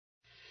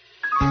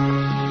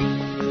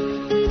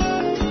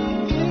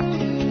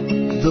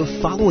The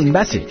following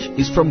message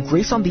is from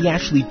Grace on the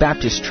Ashley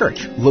Baptist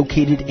Church,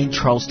 located in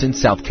Charleston,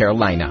 South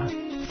Carolina.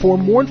 For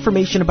more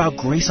information about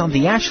Grace on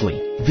the Ashley,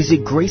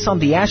 visit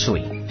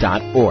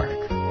graceontheashley.org.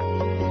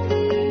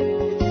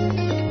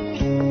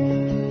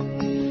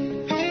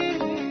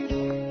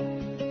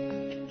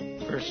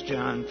 1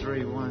 John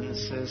 3:1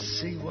 says,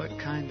 "See what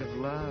kind of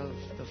love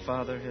the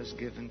Father has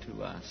given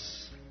to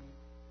us,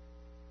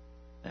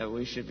 that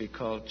we should be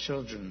called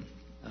children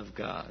of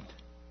God.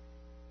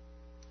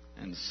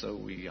 And so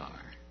we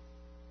are."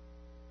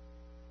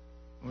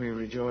 We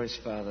rejoice,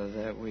 Father,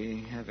 that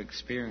we have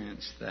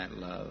experienced that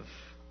love,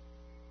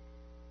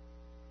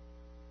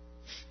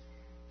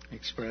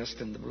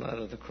 expressed in the blood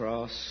of the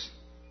cross,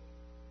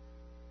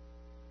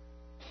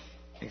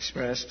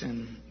 expressed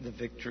in the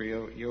victory,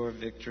 your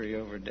victory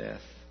over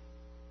death.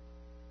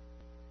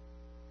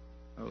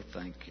 Oh,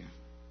 thank you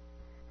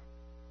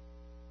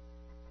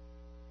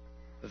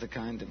for the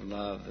kind of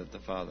love that the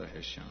Father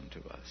has shown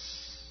to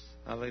us.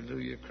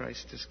 Hallelujah,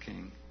 Christ is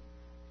King,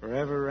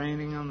 forever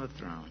reigning on the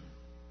throne.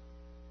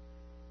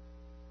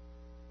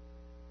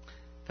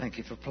 Thank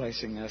you for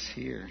placing us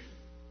here,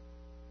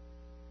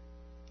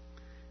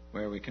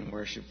 where we can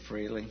worship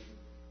freely,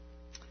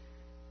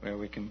 where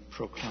we can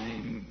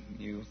proclaim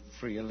you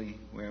freely,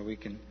 where we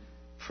can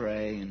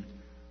pray and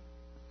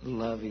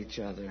love each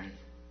other,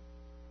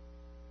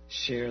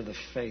 share the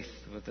faith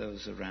with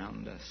those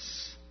around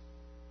us.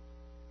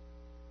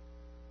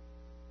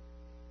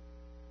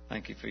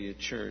 Thank you for your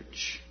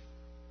church.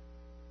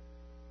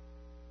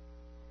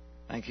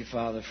 Thank you,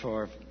 Father,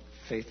 for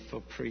faithful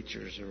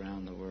preachers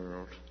around the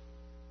world.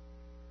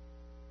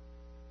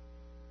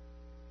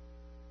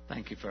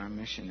 Thank you for our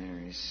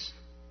missionaries.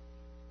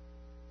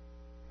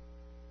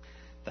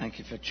 Thank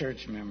you for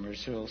church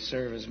members who will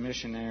serve as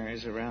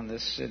missionaries around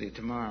this city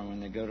tomorrow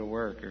when they go to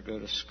work or go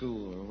to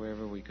school or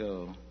wherever we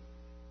go.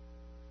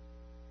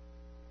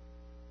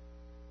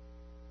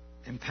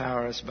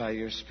 Empower us by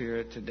your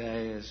Spirit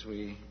today as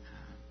we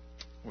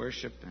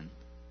worship and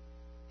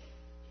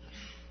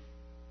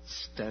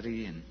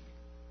study, and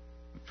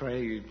we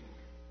pray you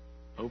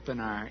open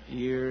our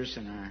ears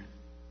and our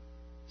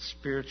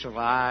spiritual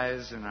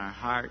eyes and our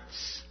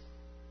hearts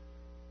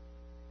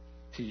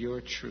to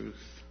your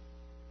truth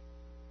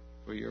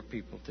for your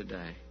people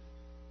today.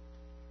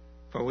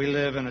 For we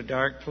live in a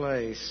dark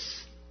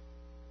place.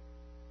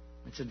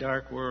 It's a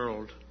dark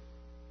world.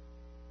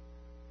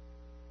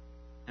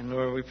 And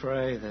Lord, we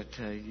pray that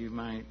you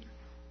might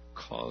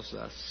cause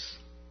us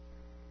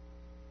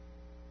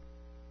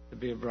to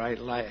be a bright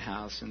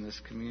lighthouse in this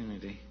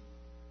community,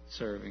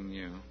 serving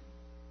you.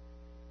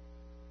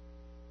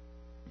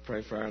 We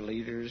pray for our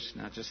leaders,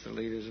 not just the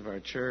leaders of our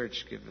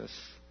church. Give us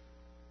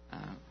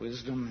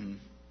wisdom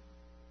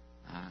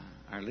and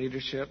our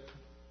leadership.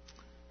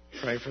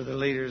 Pray for the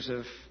leaders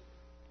of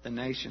the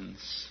nations,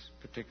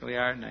 particularly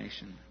our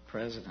nation,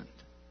 President,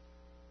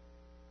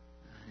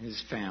 his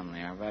family,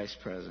 our Vice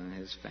President,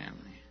 his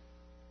family.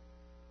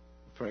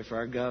 We pray for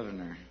our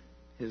governor,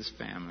 his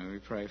family. We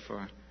pray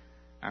for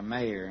our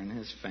mayor and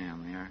his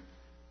family, our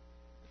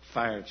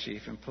fire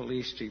chief and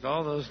police chief,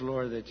 all those,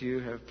 Lord, that you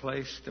have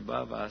placed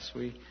above us.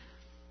 We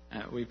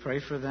pray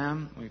for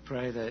them. We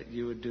pray that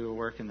you would do a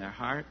work in their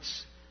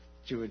hearts,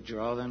 that you would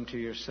draw them to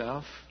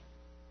yourself,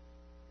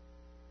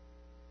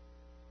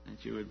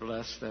 that you would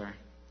bless their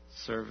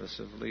service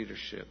of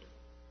leadership.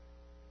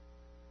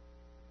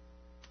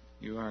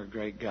 You are a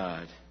great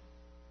God.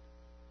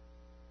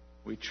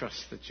 We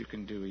trust that you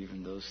can do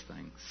even those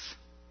things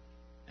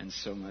and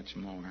so much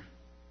more.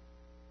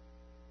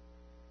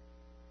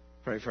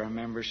 Pray for our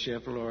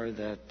membership, Lord,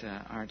 that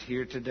aren't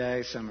here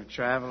today. Some are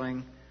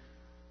traveling.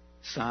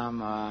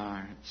 Some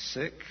are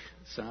sick.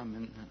 Some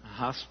in the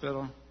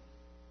hospital.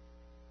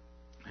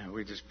 And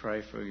we just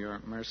pray for your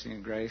mercy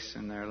and grace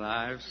in their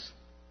lives.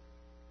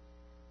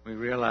 We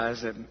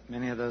realize that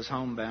many of those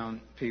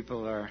homebound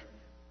people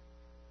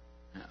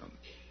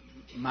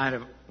might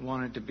have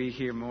wanted to be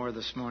here more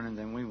this morning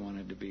than we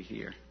wanted to be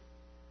here.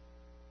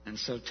 And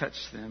so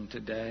touch them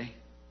today.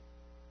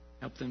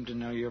 Help them to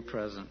know your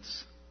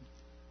presence.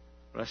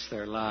 Bless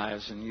their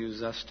lives and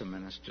use us to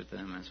minister to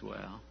them as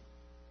well.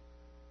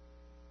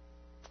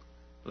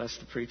 Bless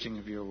the preaching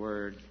of your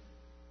word.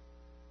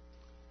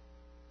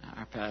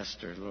 Our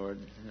pastor, Lord,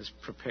 is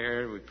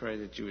prepared. We pray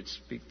that you would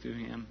speak through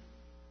him.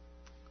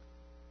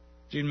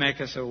 You'd make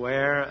us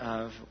aware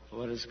of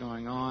what is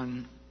going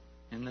on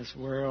in this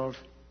world,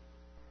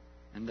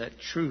 and that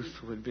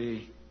truth would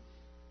be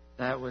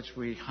that which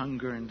we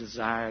hunger and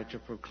desire to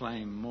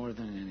proclaim more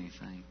than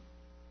anything.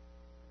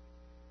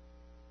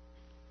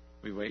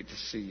 We wait to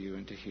see you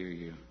and to hear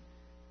you.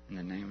 In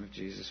the name of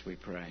Jesus we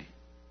pray.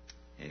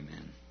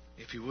 Amen.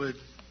 If you would,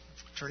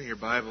 turning your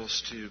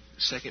Bibles to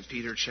 2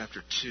 Peter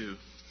chapter 2.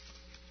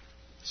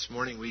 This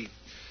morning we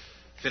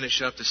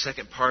finish up the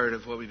second part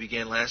of what we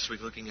began last week,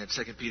 looking at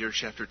 2 Peter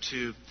chapter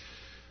 2,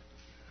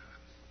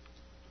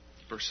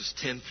 verses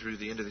 10 through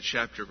the end of the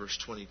chapter, verse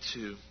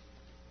 22.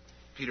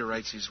 Peter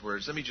writes these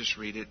words. Let me just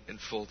read it in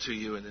full to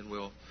you, and then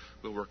we'll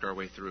work our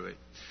way through it.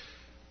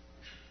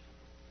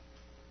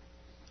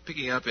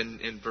 Picking up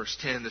in verse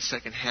 10, the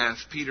second half,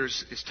 Peter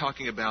is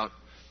talking about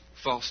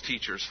false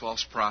teachers,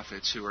 false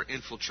prophets who are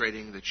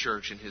infiltrating the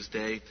church in his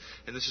day.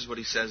 And this is what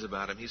he says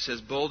about them. He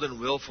says, "Bold and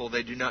willful,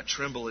 they do not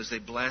tremble as they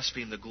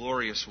blaspheme the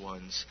glorious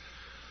ones.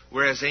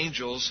 Whereas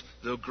angels,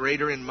 though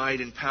greater in might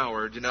and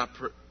power, do not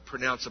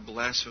pronounce a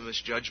blasphemous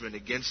judgment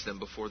against them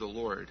before the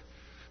Lord.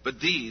 But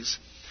these,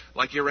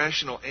 like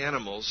irrational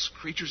animals,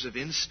 creatures of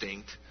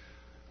instinct,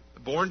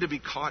 born to be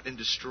caught and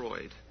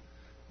destroyed,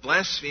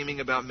 blaspheming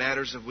about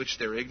matters of which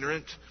they're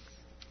ignorant,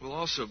 will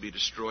also be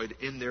destroyed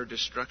in their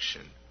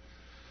destruction,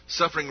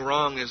 suffering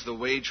wrong as the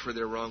wage for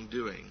their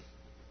wrongdoing.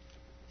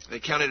 They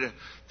count it a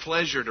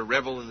pleasure to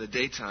revel in the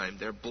daytime,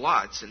 their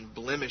blots and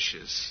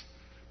blemishes,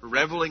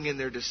 reveling in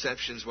their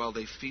deceptions while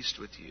they feast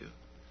with you.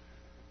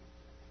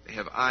 They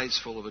have eyes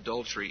full of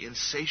adultery,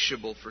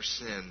 insatiable for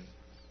sin.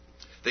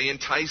 They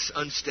entice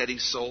unsteady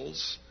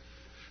souls.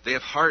 They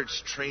have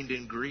hearts trained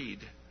in greed.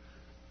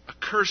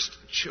 Accursed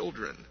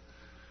children.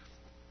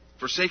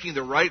 Forsaking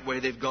the right way,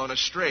 they've gone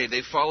astray.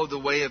 They followed the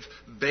way of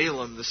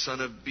Balaam, the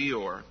son of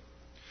Beor,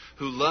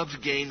 who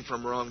loved gain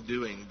from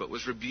wrongdoing, but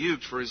was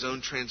rebuked for his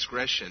own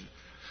transgression.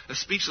 A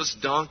speechless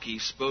donkey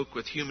spoke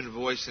with human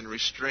voice and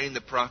restrained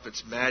the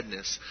prophet's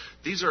madness.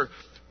 These are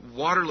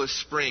waterless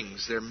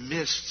springs. They're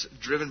mists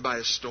driven by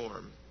a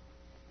storm.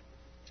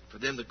 For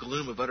them, the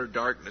gloom of utter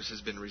darkness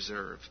has been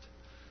reserved.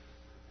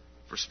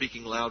 For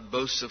speaking loud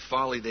boasts of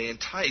folly, they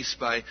entice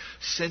by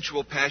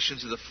sensual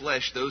passions of the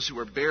flesh those who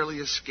are barely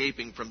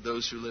escaping from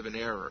those who live in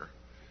error.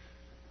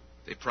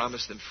 They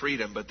promise them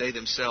freedom, but they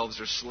themselves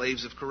are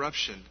slaves of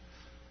corruption.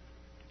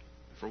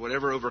 For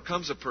whatever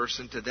overcomes a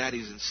person, to that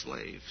he's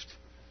enslaved.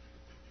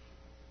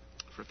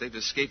 For if they've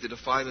escaped the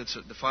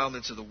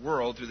defilements of the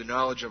world through the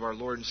knowledge of our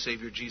Lord and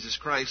Savior Jesus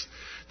Christ,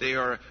 they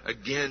are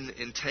again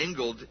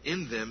entangled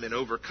in them and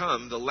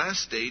overcome. The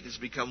last state has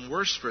become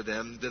worse for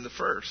them than the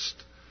first.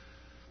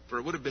 For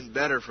it would have been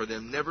better for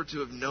them never to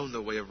have known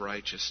the way of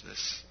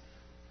righteousness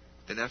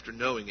than after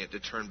knowing it to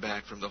turn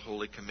back from the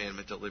holy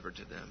commandment delivered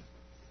to them.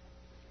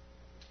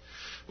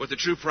 What the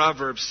true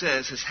proverb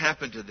says has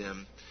happened to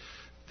them.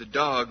 The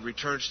dog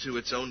returns to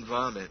its own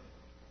vomit,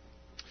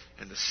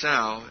 and the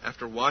sow,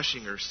 after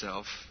washing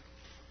herself,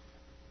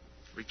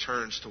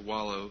 returns to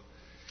wallow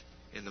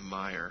in the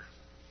mire."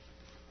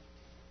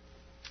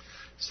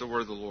 It's the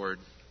word of the Lord.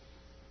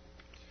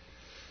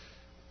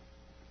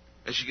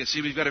 As you can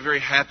see, we've got a very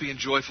happy and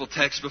joyful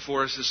text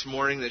before us this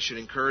morning that should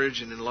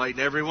encourage and enlighten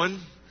everyone.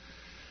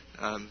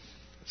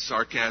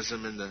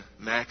 Sarcasm in the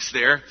max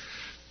there.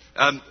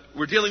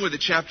 We're dealing with a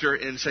chapter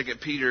in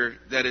 2 Peter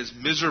that is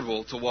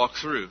miserable to walk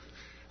through.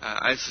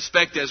 I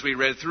suspect as we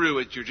read through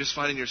it, you're just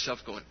finding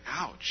yourself going,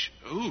 ouch,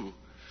 ooh,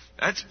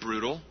 that's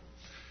brutal.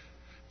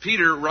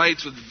 Peter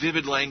writes with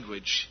vivid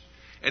language,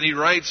 and he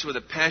writes with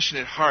a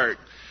passionate heart,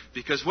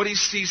 because what he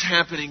sees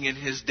happening in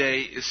his day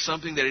is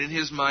something that in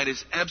his mind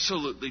is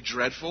absolutely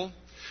dreadful.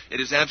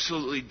 It is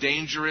absolutely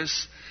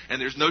dangerous,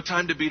 and there's no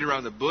time to beat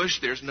around the bush.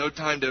 There's no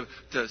time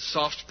to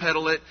soft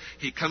pedal it.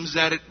 He comes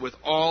at it with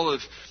all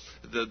of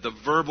the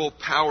verbal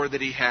power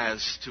that he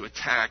has to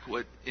attack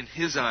what in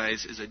his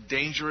eyes is a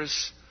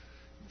dangerous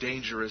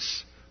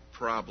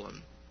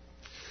problem.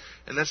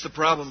 And that's the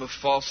problem of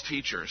false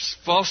teachers.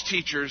 False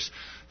teachers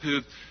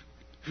who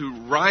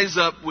rise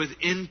up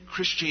within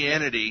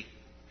Christianity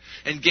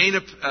and gain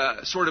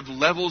sort of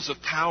levels of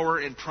power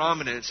and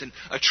prominence and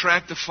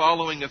attract the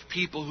following of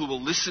people who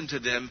will listen to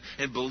them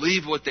and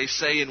believe what they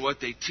say and what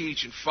they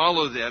teach and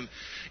follow them.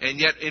 And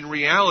yet, in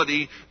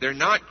reality, they're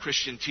not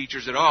Christian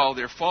teachers at all.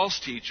 They're false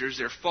teachers.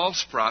 They're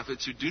false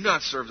prophets who do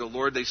not serve the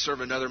Lord. They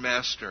serve another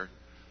master,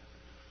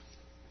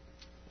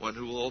 one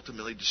who will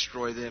ultimately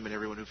destroy them and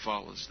everyone who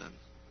follows them.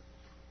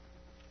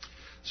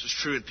 This was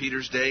true in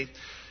Peter's day.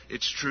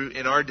 It's true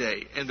in our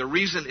day. And the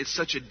reason it's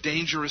such a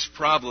dangerous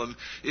problem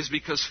is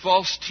because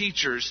false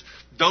teachers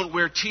don't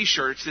wear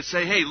T-shirts that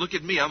say, hey, look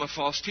at me, I'm a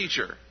false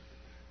teacher.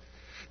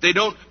 They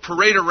don't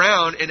parade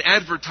around and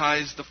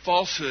advertise the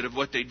falsehood of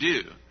what they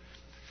do.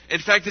 In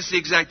fact, it's the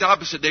exact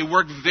opposite. They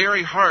work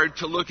very hard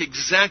to look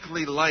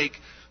exactly like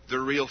the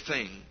real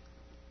thing.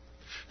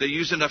 They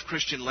use enough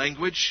Christian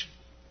language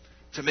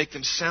to make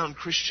them sound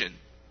Christian.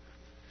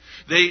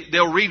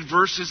 They'll read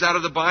verses out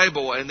of the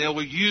Bible and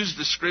they'll use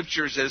the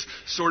Scriptures as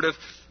sort of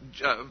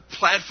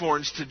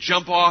platforms to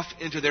jump off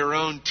into their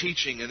own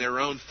teaching and their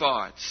own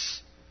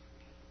thoughts.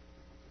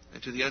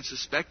 And to the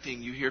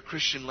unsuspecting, you hear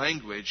Christian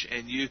language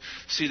and you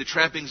see the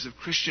trappings of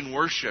Christian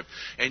worship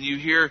and you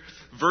hear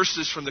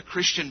verses from the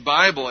Christian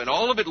Bible and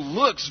all of it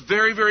looks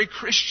very, very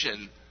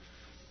Christian.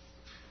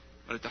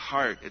 But at the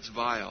heart, it's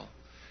vile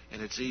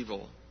and it's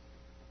evil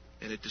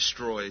and it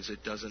destroys.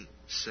 It doesn't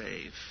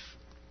save.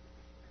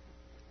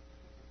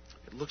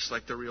 It looks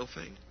like the real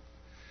thing.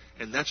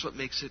 And that's what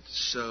makes it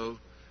so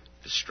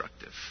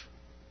destructive.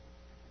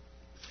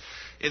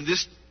 In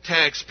this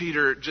text,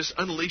 Peter just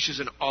unleashes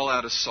an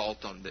all-out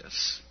assault on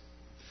this.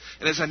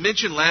 And as I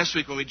mentioned last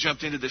week when we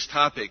jumped into this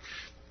topic,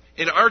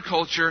 in our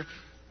culture,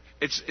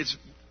 it's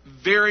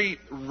very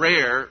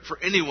rare for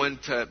anyone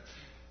to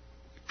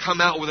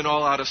come out with an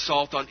all-out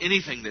assault on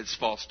anything that's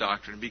false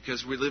doctrine,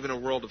 because we live in a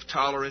world of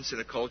tolerance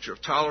and a culture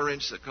of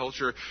tolerance, a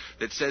culture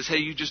that says, hey,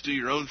 you just do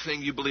your own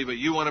thing, you believe what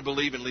you want to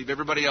believe and leave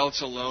everybody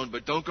else alone,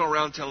 but don't go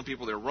around telling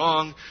people they're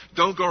wrong.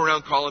 Don't go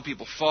around calling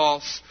people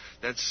false.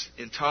 That's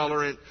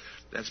intolerant.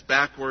 That's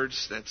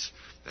backwards. That's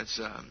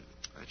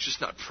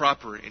just not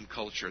proper in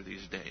culture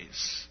these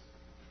days.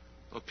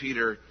 Well,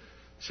 Peter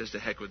says to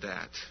heck with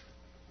that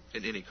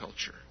in any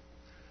culture.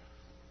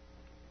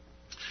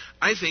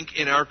 I think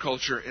in our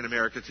culture in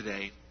America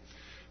today,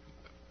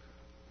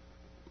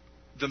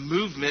 the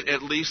movement,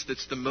 at least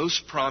that's the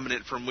most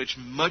prominent, from which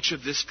much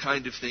of this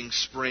kind of thing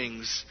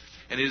springs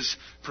and is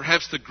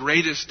perhaps the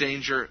greatest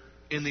danger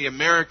in the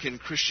American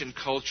Christian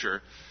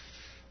culture,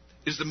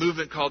 is the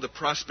movement called the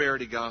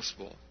prosperity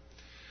gospel.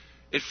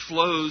 It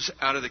flows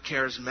out of the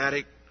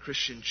charismatic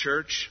Christian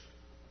church.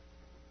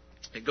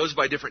 It goes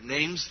by different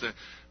names: the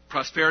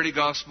prosperity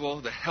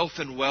gospel, the health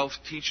and wealth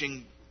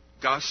teaching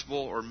gospel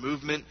or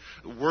movement,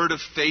 word of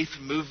faith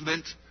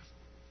movement.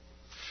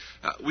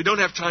 We don't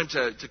have time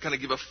to kind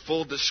of give a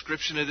full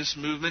description of this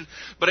movement,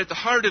 but at the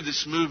heart of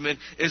this movement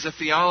is a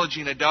theology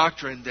and a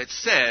doctrine that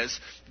says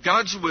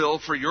God's will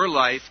for your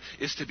life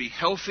is to be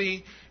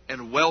healthy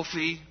and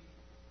wealthy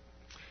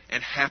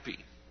and happy.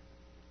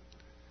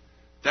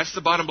 That's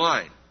the bottom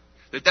line.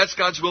 That's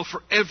God's will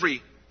for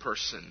every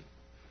person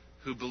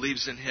who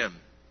believes in Him.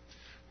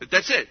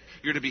 That's it.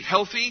 You're to be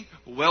healthy,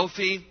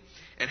 wealthy,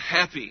 and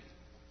happy.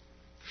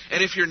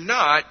 And if you're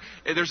not,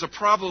 there's a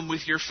problem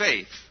with your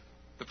faith.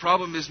 The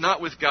problem is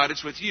not with God,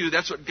 it's with you.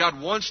 That's what God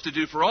wants to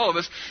do for all of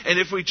us. And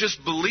if we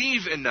just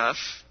believe enough,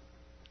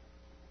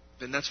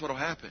 then that's what will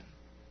happen.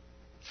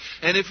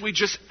 And if we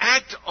just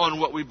act on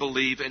what we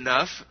believe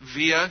enough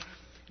via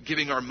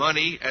giving our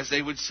money, as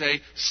they would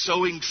say,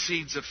 sowing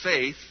seeds of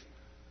faith,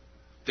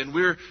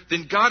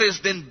 then God is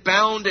then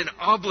bound and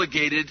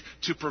obligated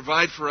to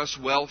provide for us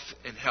wealth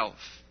and health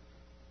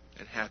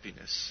and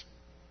happiness.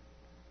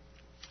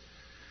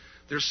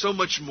 There's so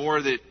much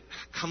more that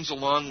comes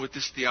along with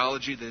this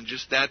theology than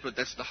just that, but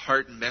that's the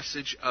heart and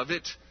message of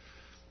it.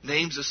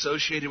 Names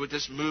associated with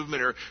this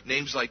movement are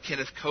names like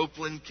Kenneth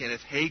Copeland,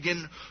 Kenneth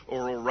Hagin,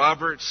 Oral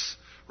Roberts,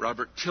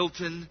 Robert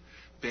Tilton,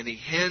 Benny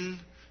Hinn,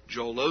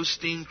 Joel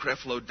Osteen,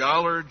 Creflo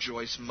Dollar,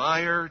 Joyce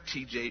Meyer,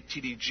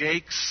 T.D.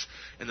 Jakes,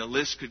 and the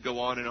list could go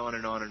on and on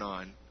and on and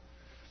on.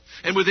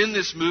 And within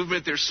this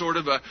movement, there's sort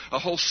of a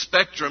whole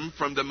spectrum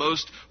from the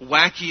most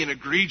wacky and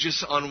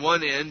egregious on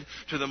one end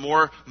to the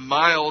more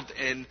mild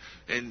and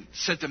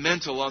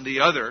sentimental on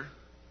the other.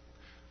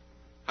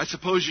 I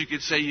suppose you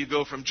could say you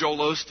go from Joel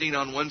Osteen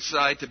on one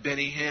side to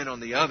Benny Hinn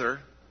on the other,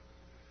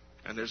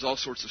 and there's all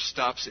sorts of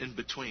stops in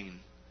between.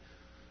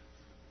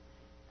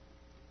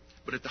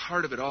 But at the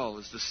heart of it all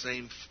is the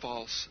same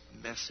false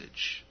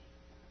message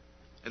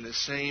and the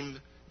same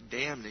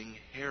damning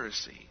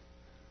heresy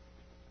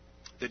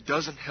that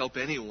doesn't help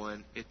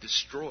anyone. It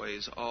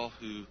destroys all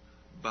who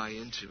buy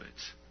into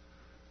it.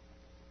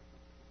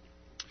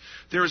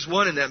 There is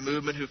one in that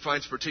movement who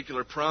finds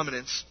particular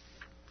prominence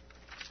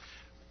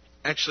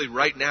actually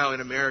right now in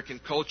American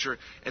culture,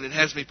 and it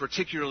has me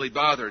particularly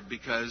bothered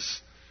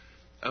because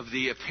of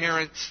the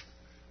apparent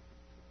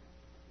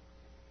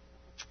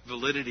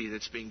validity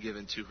that's being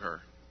given to her.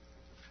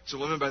 It's a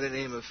woman by the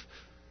name of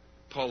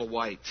Paula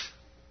White.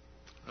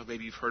 Well,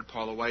 maybe you've heard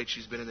Paula White.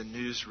 She's been in the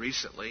news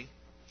recently.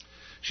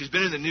 She's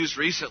been in the news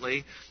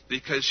recently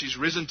because she's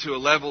risen to a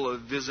level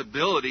of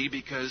visibility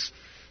because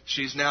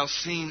she's now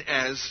seen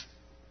as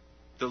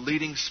the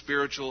leading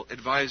spiritual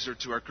advisor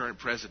to our current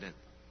president.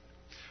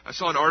 I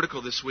saw an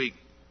article this week.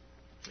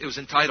 It was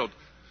entitled,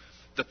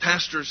 The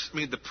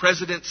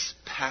President's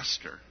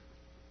Pastor.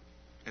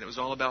 And it was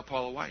all about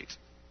Paula White.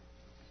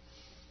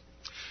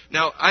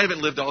 Now, I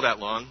haven't lived all that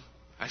long.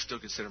 I still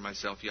consider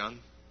myself young.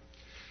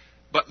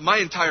 But my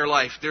entire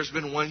life, there's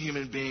been one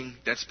human being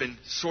that's been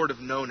sort of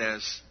known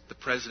as the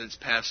president's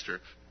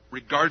pastor,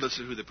 regardless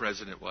of who the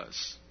president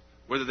was.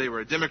 Whether they were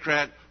a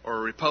Democrat or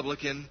a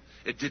Republican,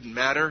 it didn't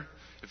matter.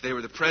 If they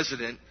were the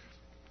president,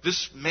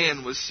 this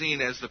man was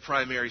seen as the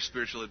primary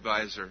spiritual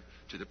advisor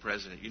to the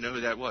president. You know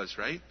who that was,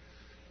 right?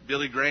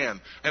 Billy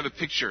Graham. I have a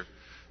picture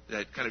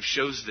that kind of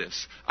shows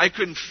this. I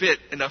couldn't fit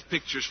enough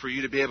pictures for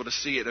you to be able to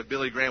see it of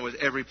Billy Graham with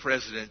every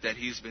president that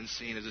he's been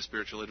seen as a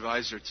spiritual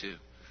advisor to.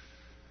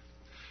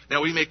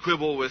 Now, we may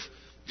quibble with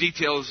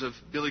details of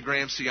Billy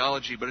Graham's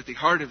theology, but at the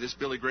heart of this,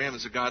 Billy Graham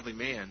is a godly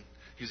man.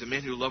 He's a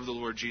man who loved the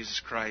Lord Jesus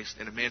Christ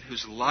and a man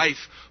whose life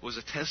was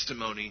a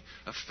testimony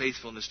of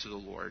faithfulness to the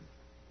Lord.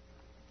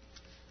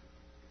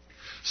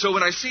 So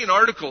when I see an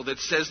article that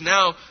says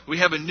now we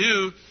have a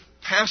new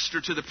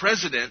pastor to the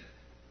president,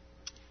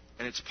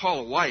 and it's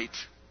Paula White,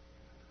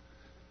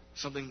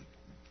 something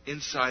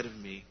inside of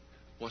me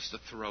wants to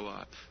throw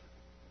up.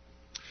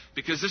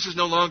 Because this is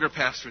no longer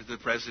pastor to the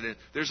president.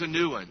 There's a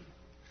new one.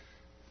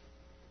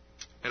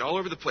 And all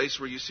over the place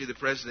where you see the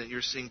president,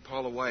 you're seeing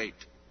Paula White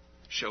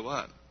show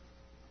up.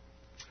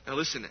 Now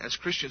listen, as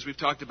Christians, we've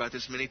talked about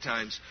this many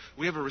times.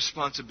 We have a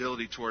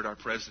responsibility toward our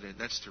president.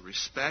 That's to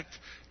respect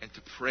and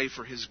to pray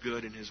for his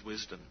good and his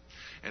wisdom.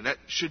 And that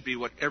should be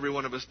what every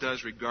one of us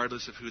does,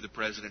 regardless of who the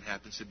president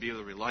happens to be,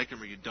 whether we like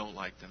him or you don't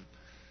like them.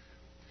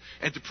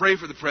 And to pray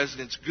for the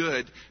president's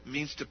good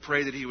means to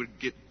pray that he would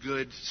get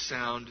good,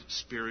 sound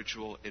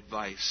spiritual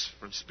advice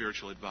from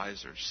spiritual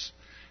advisors.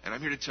 And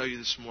I'm here to tell you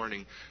this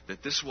morning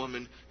that this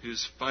woman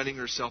who's finding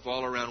herself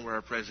all around where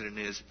our president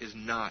is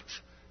not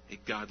a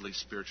godly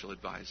spiritual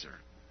advisor.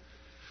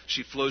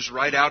 She flows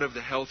right out of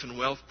the health and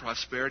wealth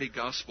prosperity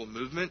gospel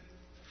movement.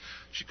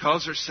 She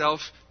calls herself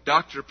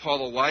Dr.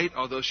 Paula White,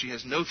 although she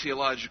has no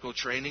theological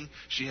training.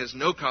 She has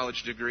no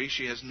college degree.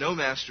 She has no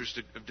master's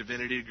of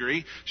divinity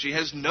degree. She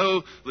has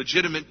no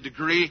legitimate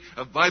degree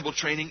of Bible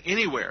training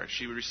anywhere.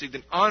 She received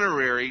an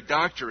honorary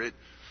doctorate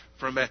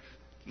from a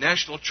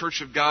National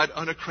Church of God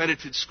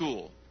unaccredited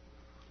school,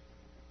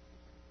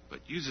 but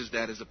uses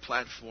that as a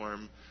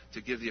platform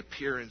to give the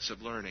appearance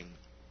of learning.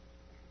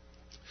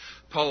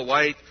 Paula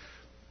White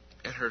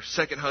and her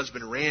second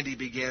husband, Randy,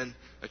 began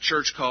a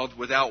church called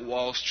Without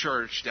Walls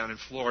Church down in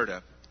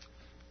Florida.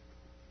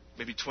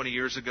 Maybe 20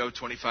 years ago,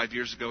 25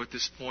 years ago at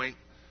this point.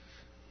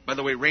 By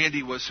the way,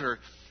 Randy was her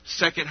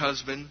second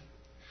husband,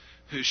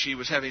 who she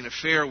was having an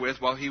affair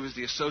with while he was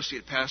the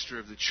associate pastor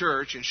of the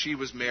church, and she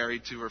was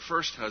married to her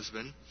first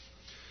husband.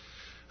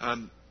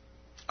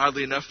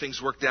 Oddly enough,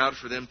 things worked out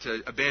for them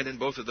to abandon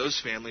both of those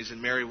families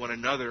and marry one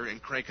another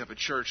and crank up a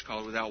church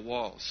called Without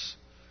Walls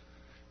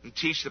and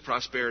teach the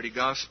prosperity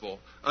gospel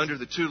under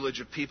the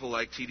tutelage of people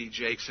like T.D.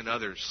 Jakes and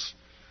others.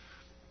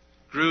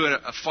 Grew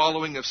a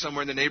following of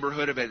somewhere in the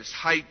neighborhood of, at its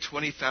height,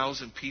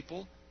 20,000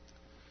 people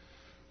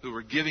who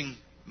were giving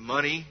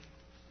money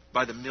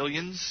by the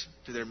millions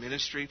to their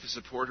ministry to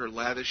support her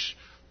lavish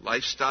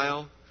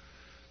lifestyle.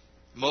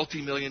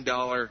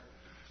 Multi-million-dollar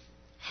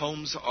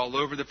homes all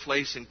over the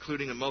place,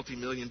 including a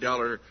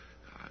multi-million-dollar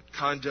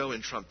condo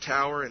in Trump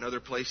Tower and other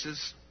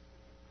places.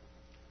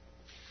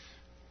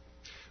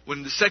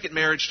 When the second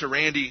marriage to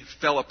Randy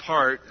fell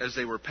apart as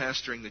they were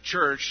pastoring the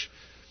church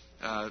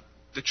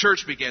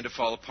began to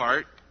fall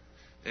apart.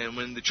 And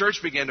when the church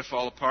began to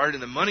fall apart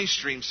and the money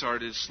stream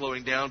started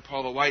slowing down,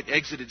 Paula White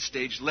exited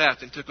stage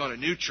left and took on a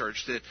new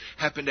church that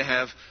happened to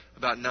have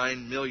about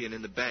 $9 million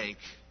in the bank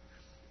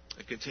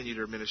and continued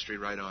her ministry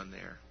right on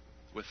there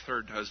with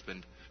her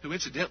husband, who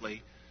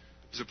incidentally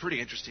was a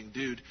pretty interesting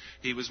dude.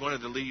 He was one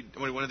of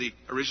the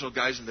original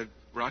guys in the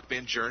rock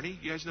band Journey.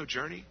 You guys know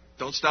Journey?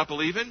 Don't Stop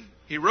Believin'?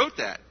 He wrote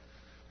that.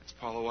 That's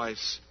Paula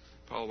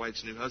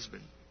White's new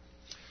husband.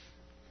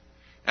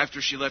 After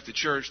she left the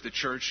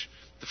church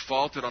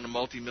defaulted on a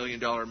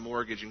multi-million-dollar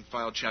mortgage and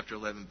filed Chapter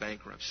 11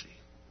 bankruptcy.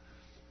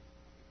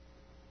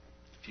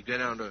 If you go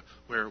down to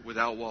where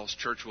Without Walls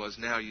Church was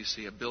now, you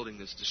see a building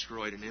that's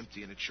destroyed and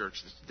empty and a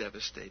church that's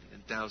devastated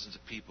and thousands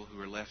of people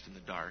who are left in the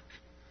dark,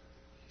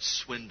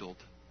 swindled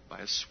by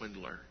a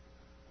swindler.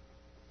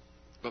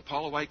 But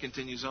Paula White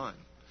continues on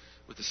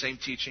with the same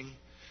teaching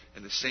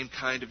and the same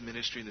kind of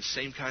ministry and the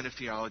same kind of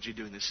theology,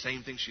 doing the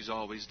same thing she's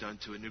always done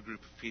to a new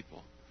group of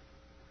people.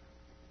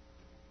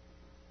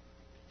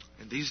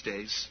 And these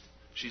days,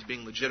 she's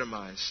being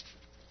legitimized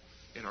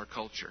in our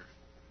culture.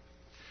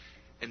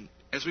 And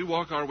as we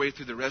walk our way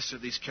through the rest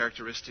of these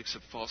characteristics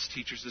of false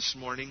teachers this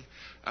morning,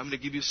 I'm going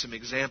to give you some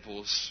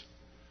examples,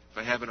 if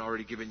I haven't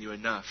already given you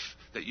enough,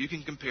 that you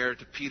can compare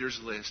to Peter's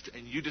list,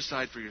 and you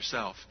decide for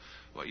yourself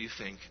what you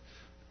think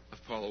of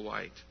Paula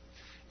White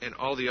and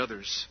all the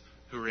others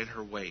who are in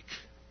her wake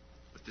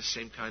with the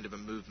same kind of a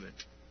movement.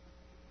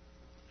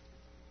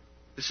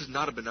 This is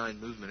not a benign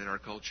movement in our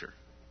culture.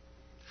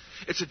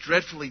 It's a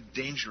dreadfully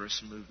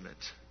dangerous movement.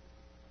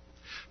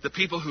 The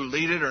people who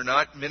lead it are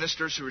not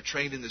ministers who are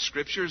trained in the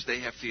Scriptures. They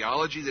have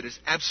theology that is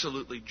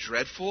absolutely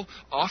dreadful.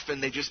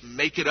 Often they just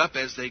make it up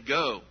as they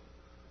go.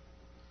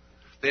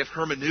 They have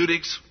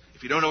hermeneutics.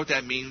 If you don't know what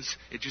that means,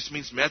 it just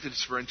means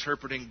methods for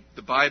interpreting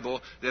the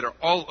Bible that are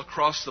all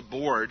across the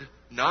board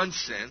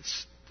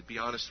nonsense, to be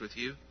honest with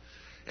you.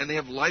 And they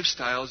have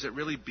lifestyles that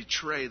really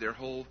betray their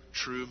whole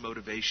true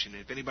motivation.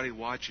 If anybody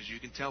watches, you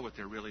can tell what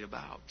they're really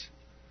about.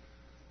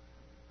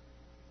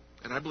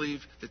 And I believe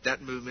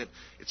that movement,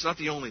 it's not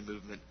the only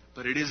movement,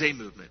 but it is a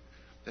movement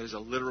that is a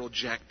literal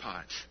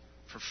jackpot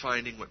for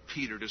finding what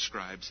Peter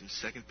describes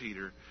in 2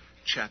 Peter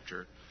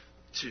chapter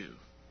 2.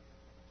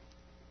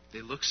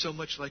 They look so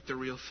much like the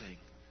real thing.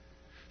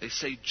 They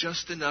say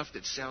just enough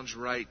that sounds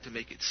right to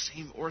make it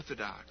seem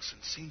orthodox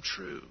and seem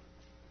true.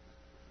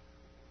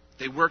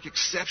 They work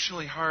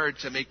exceptionally hard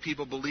to make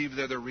people believe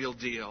they're the real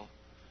deal.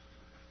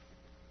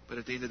 But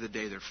at the end of the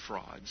day, they're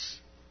frauds.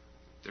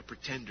 They're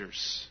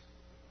pretenders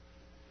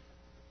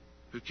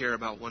who care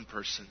about one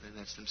person, and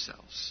that's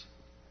themselves.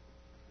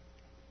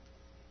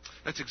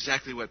 That's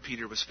exactly what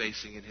Peter was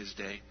facing in his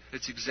day.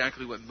 It's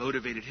exactly what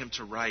motivated him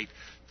to write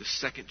the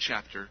second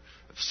chapter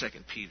of 2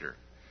 Peter.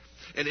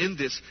 And in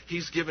this,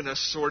 he's given us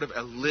sort of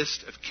a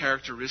list of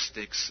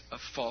characteristics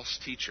of false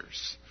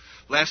teachers.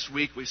 Last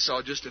week, we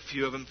saw just a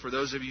few of them. For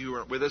those of you who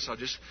aren't with us, I'll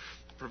just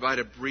provide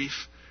a brief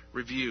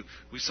review.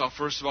 We saw,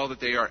 first of all, that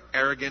they are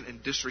arrogant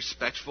and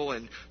disrespectful.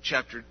 In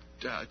chapter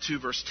 2,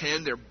 verse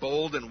 10, they're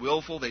bold and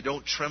willful. They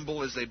don't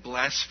tremble as they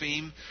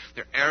blaspheme.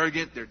 They're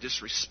arrogant. They're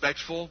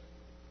disrespectful.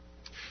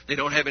 They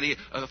don't have any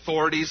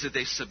authorities that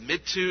they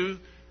submit to.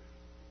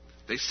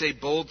 They say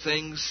bold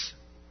things,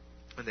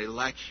 and they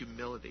lack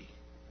humility.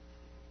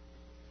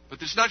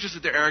 But it's not just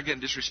that they're arrogant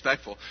and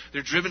disrespectful.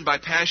 They're driven by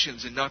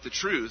passions and not the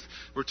truth.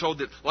 We're told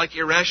that, like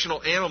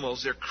irrational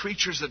animals, they're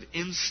creatures of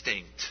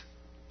instinct.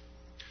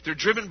 They're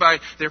driven by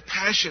their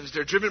passions.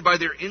 They're driven by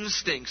their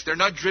instincts. They're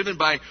not driven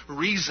by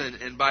reason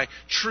and by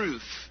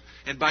truth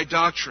and by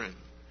doctrine.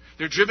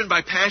 They're driven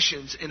by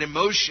passions and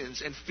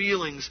emotions and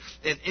feelings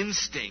and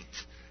instinct.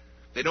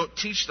 They don't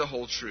teach the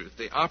whole truth.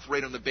 They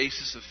operate on the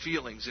basis of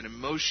feelings and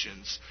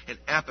emotions and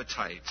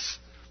appetites,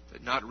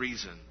 but not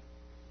reason.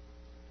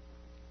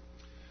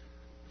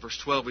 Verse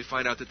 12, we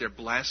find out that they're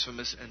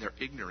blasphemous and they're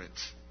ignorant.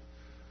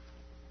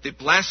 They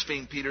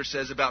blaspheme, Peter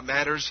says, about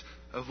matters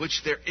of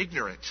which they're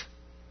ignorant.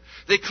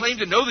 They claim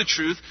to know the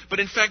truth, but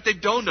in fact they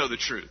don't know the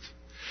truth.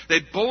 They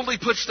boldly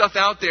put stuff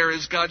out there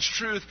as God's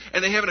truth,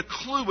 and they haven't a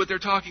clue what they're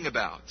talking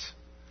about.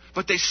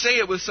 But they say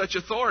it with such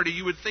authority,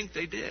 you would think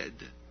they did.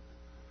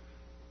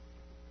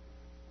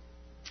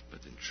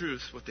 But in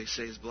truth, what they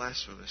say is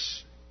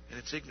blasphemous, and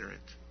it's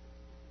ignorant.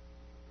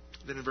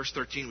 Then in verse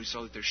 13, we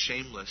saw that they're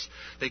shameless.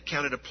 They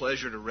count it a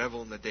pleasure to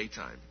revel in the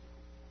daytime.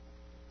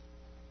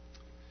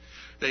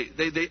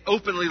 They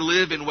openly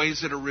live in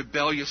ways that are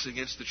rebellious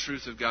against the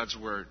truth of God's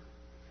Word.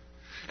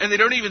 And they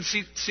don't even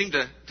seem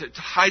to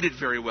hide it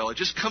very well. It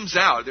just comes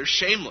out. They're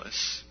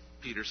shameless,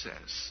 Peter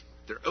says.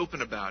 They're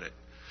open about it.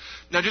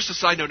 Now, just a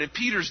side note, in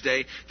Peter's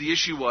day, the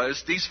issue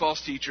was these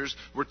false teachers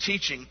were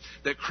teaching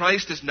that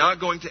Christ is not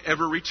going to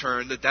ever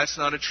return, that that's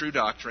not a true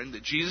doctrine,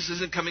 that Jesus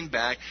isn't coming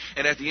back,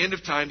 and at the end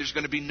of time, there's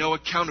going to be no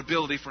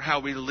accountability for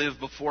how we live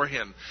before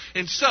Him.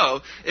 And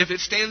so, if it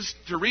stands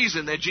to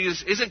reason that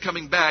Jesus isn't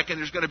coming back and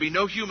there's going to be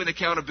no human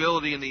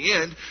accountability in the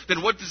end,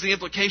 then what is the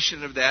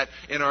implication of that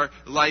in our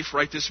life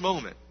right this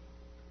moment?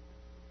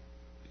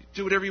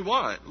 Do whatever you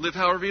want. Live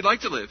however you'd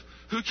like to live.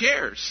 Who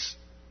cares?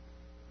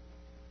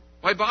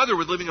 Why bother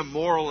with living a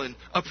moral and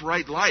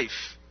upright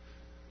life?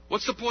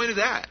 What's the point of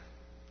that?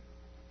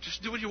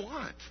 Just do what you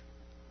want.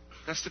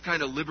 That's the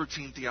kind of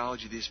libertine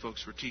theology these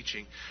folks were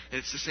teaching. And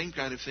it's the same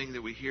kind of thing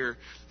that we hear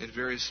in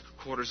various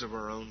quarters of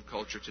our own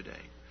culture today.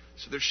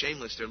 So they're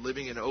shameless. They're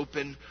living in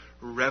open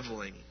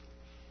reveling.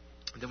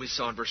 And then we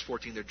saw in verse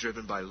 14, they're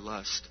driven by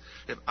lust.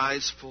 They have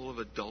eyes full of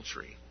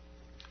adultery.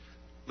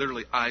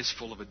 Literally, eyes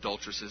full of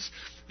adulteresses.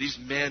 These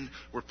men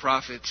were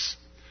prophets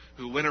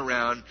who went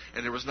around,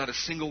 and there was not a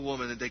single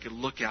woman that they could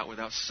look at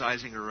without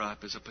sizing her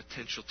up as a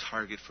potential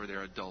target for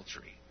their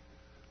adultery.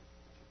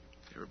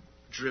 They were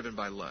driven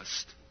by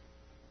lust.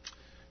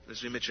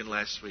 As we mentioned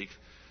last week,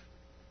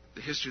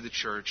 the history of the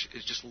church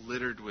is just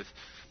littered with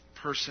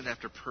person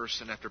after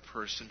person after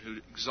person who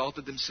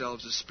exalted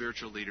themselves as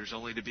spiritual leaders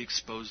only to be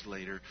exposed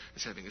later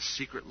as having a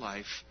secret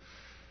life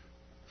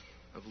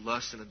of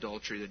lust and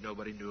adultery that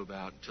nobody knew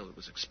about until it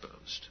was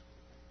exposed.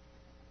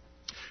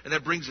 And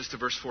that brings us to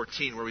verse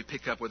 14, where we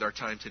pick up with our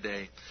time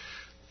today.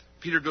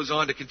 Peter goes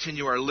on to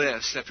continue our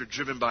list after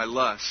driven by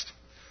lust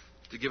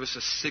to give us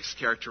a sixth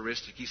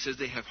characteristic. He says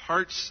they have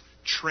hearts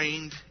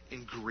trained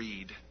in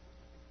greed.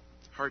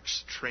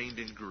 Hearts trained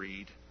in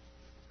greed.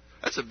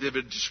 That's a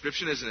vivid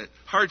description, isn't it?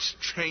 Hearts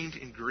trained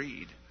in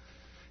greed.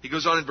 He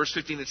goes on in verse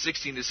 15 and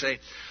 16 to say,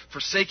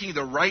 forsaking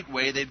the right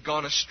way, they've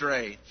gone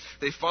astray.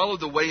 They followed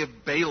the way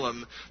of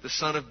Balaam, the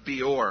son of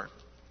Beor,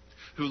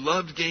 who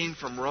loved gain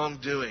from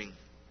wrongdoing,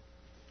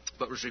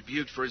 but was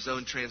rebuked for his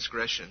own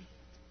transgression.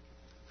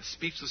 A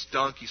speechless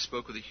donkey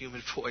spoke with a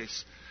human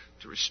voice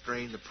to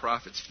restrain the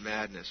prophet's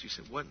madness. You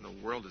say, what in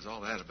the world is all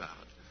that about?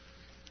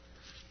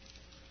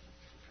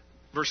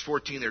 Verse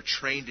 14, they're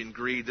trained in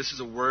greed. This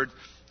is a word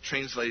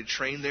translated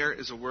trained there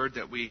is a word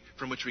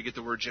from which we get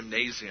the word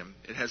gymnasium.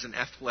 It has an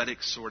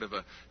athletic sort of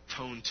a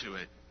tone to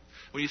it.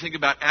 When you think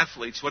about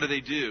athletes, what do they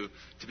do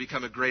to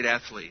become a great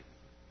athlete?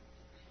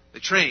 They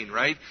train,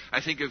 right?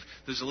 I think of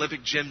those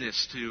Olympic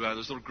gymnasts,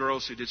 those little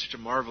girls who did such a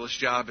marvelous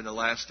job in the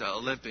last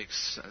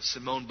Olympics,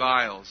 Simone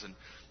Biles and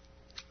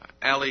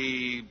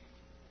Allie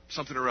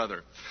something or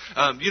other.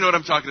 You know what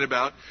I'm talking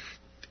about.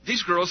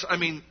 These girls,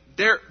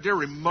 they're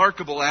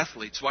remarkable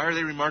athletes. Why are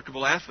they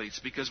remarkable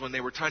athletes? Because when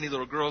they were tiny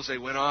little girls, they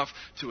went off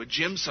to a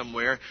gym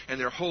somewhere, and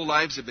their whole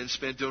lives have been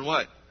spent doing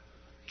what?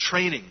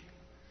 Training.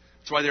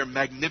 That's why they're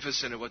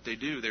magnificent at what they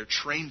do. They're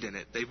trained in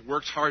it. They've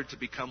worked hard to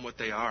become what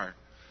they are.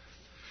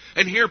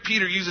 And here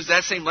Peter uses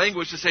that same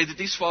language to say that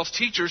these false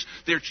teachers,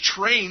 they're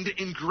trained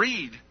in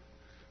greed.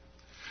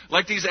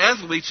 Like these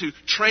athletes who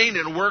train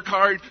and work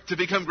hard to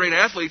become great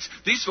athletes,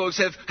 these folks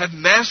have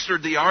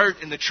mastered the art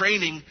and the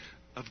training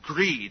of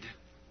greed.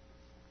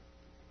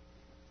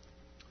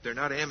 They're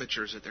not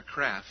amateurs at their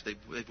craft.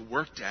 They've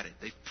worked at it.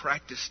 They've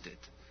practiced it.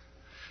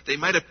 They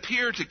might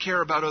appear to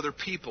care about other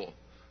people,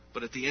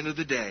 but at the end of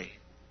the day,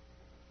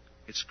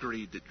 it's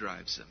greed that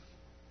drives them.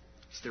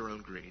 It's their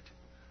own greed.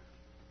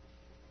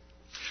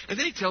 And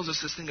then he tells us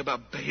this thing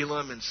about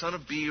Balaam and son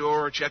of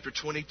Beor, chapter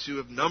 22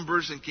 of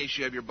Numbers, in case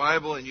you have your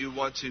Bible and you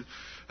want to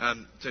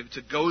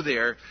go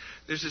there.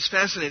 There's this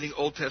fascinating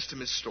Old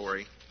Testament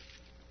story.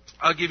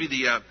 I'll give you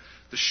the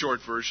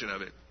short version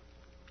of it.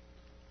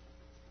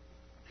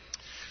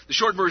 The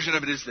short version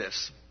of it is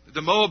this.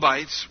 The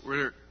Moabites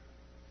were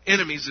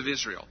enemies of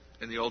Israel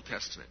in the Old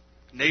Testament.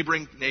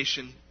 Neighboring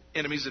nation,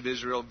 enemies of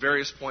Israel,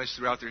 various points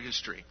throughout their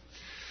history.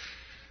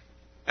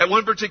 At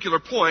one particular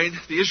point,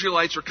 the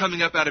Israelites were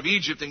coming up out of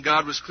Egypt, and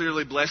God was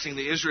clearly blessing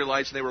the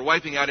Israelites, and they were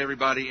wiping out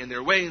everybody in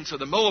their way. And so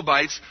the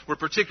Moabites were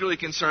particularly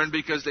concerned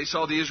because they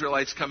saw the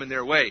Israelites coming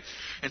their way.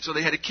 And so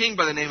they had a king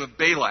by the name of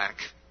Balak,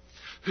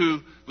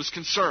 who was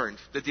concerned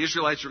that the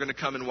Israelites were going to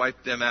come and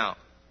wipe them out.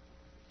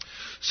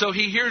 So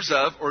he hears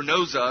of, or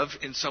knows of,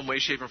 in some way,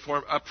 shape, or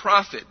form, a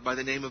prophet by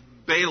the name of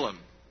Balaam.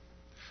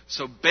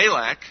 So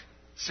Balak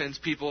sends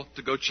people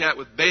to go chat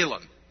with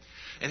Balaam.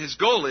 And his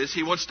goal is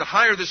he wants to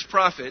hire this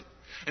prophet,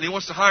 and he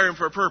wants to hire him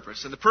for a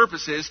purpose. And the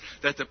purpose is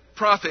that the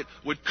prophet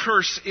would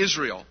curse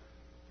Israel,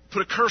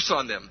 put a curse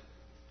on them,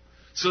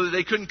 so that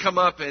they couldn't come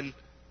up and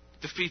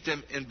defeat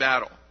them in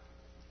battle.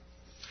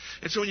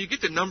 And so when you get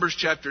to Numbers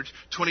chapter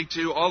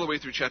 22 all the way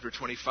through chapter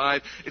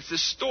 25, it's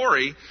this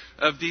story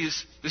of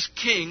this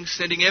king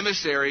sending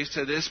emissaries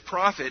to this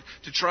prophet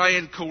to try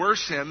and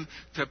coerce him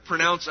to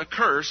pronounce a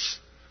curse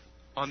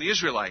on the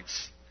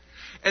Israelites.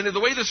 And the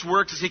way this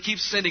works is he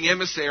keeps sending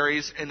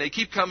emissaries, and they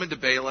keep coming to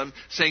Balaam,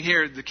 saying,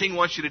 here, the king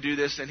wants you to do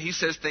this, and he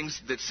says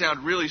things that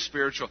sound really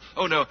spiritual.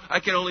 Oh, no, I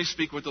can only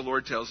speak what the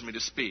Lord tells me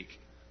to speak.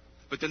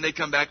 But then they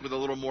come back with a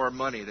little more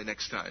money the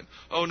next time.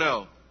 Oh,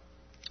 no,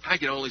 I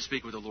can only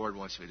speak what the Lord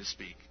wants me to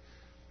speak.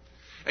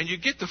 And you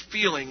get the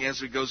feeling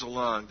as it goes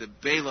along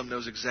that Balaam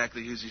knows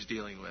exactly who he's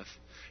dealing with.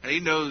 And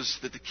he knows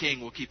that the king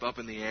will keep up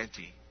in the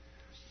ante,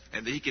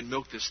 and that he can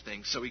milk this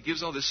thing. So he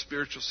gives all this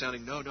spiritual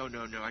sounding, no,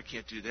 I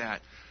can't do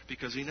that.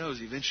 Because he knows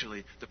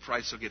eventually the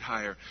price will get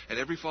higher. And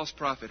every false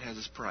prophet has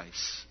his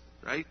price,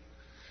 right?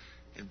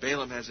 And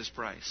Balaam has his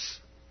price.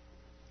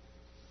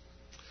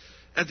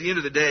 At the end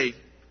of the day,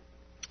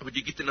 when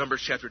you get to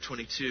Numbers chapter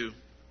 22,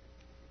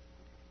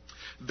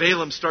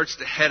 Balaam starts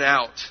to head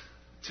out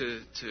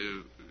to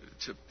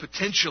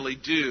potentially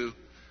do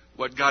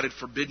what God had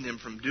forbidden him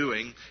from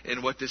doing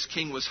and what this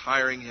king was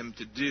hiring him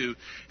to do.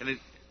 And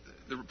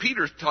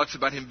Peter talks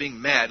about him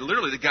being mad.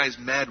 Literally, the guy's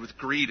mad with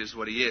greed is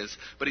what he is.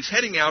 But he's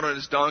heading out on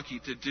his donkey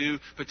to do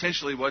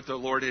potentially what the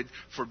Lord had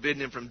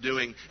forbidden him from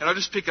doing. And I'll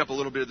just pick up a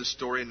little bit of the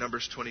story in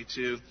Numbers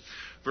 22,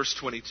 verse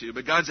 22.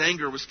 But God's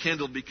anger was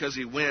kindled because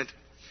he went,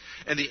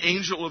 and the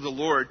angel of the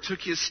Lord took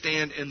his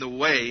stand in the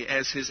way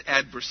as his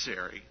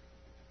adversary.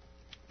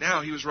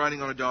 Now he was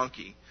riding on a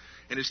donkey,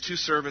 and his two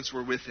servants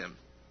were with him.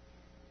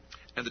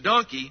 And the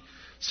donkey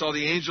saw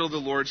the angel of the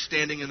Lord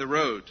standing in the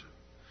road,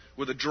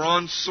 with a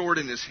drawn sword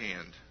in his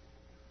hand.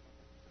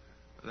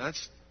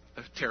 That's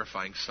a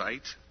terrifying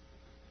sight.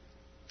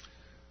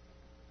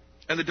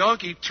 And the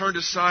donkey turned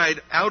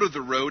aside out of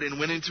the road and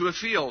went into a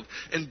field.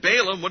 And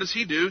Balaam, what does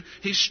he do?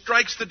 He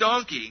strikes the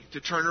donkey to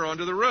turn her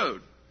onto the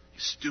road. You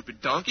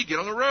stupid donkey, get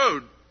on the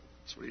road.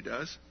 That's what he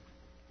does.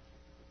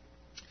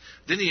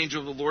 Then the angel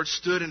of the Lord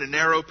stood in a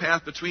narrow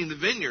path between the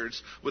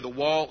vineyards, with a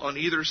wall on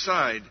either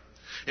side.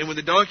 And when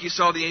the donkey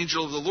saw the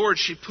angel of the Lord,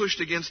 she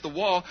pushed against the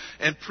wall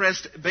and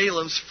pressed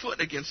Balaam's foot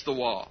against the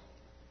wall.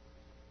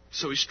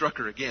 So he struck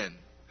her again.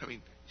 I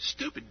mean,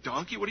 stupid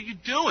donkey, what are you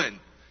doing?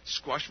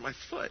 Squashed my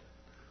foot.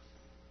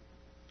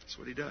 That's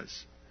what he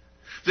does.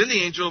 Then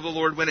the angel of the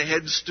Lord went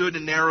ahead and stood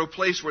in a narrow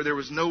place where there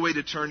was no way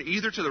to turn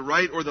either to the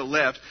right or the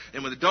left.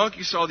 And when the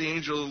donkey saw the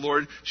angel of the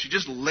Lord, she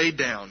just laid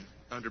down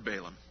under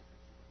Balaam.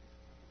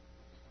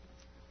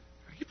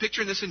 Are you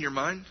picturing this in your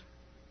mind?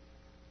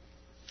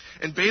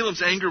 And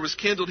Balaam's anger was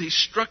kindled. He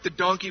struck the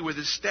donkey with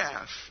his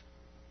staff.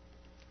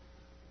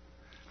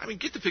 I mean,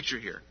 get the picture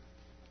here.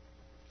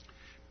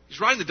 He's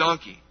riding the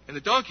donkey, and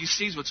the donkey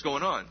sees what's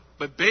going on.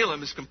 But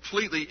Balaam is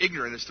completely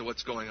ignorant as to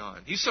what's going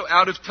on. He's so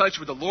out of touch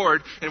with the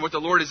Lord and what the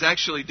Lord is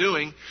actually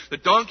doing, the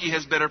donkey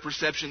has better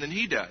perception than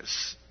he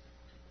does.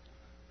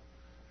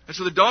 And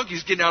so the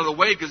donkey's getting out of the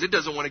way because it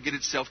doesn't want to get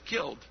itself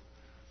killed.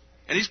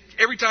 And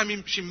every time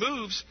she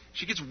moves,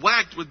 she gets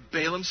whacked with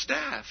Balaam's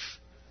staff.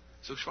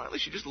 So finally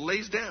she just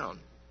lays down.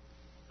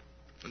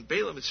 And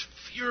Balaam is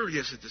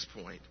furious at this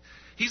point.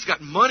 He's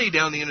got money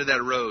down the end of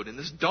that road, and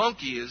this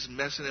donkey is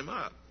messing him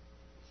up.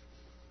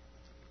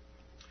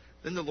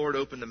 Then the Lord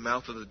opened the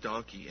mouth of the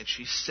donkey, and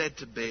she said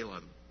to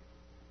Balaam,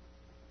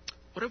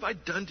 "What have I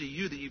done to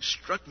you that you've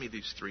struck me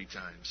these 3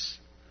 times?"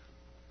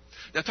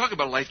 Now talk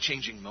about a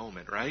life-changing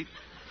moment, right?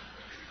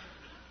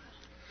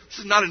 This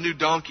is not a new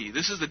donkey.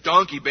 This is the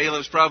donkey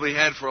Balaam's probably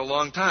had for a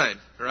long time,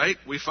 right?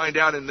 We find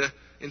out in the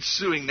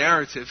ensuing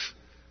narrative.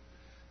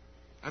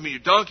 I mean, your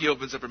donkey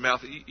opens up her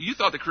mouth. You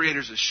thought the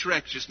creators of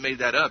Shrek just made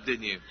that up,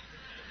 didn't you?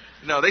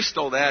 No, they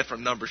stole that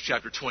from Numbers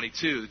chapter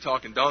 22, the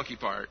talking donkey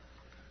part.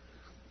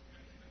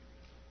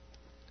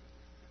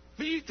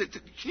 I mean, can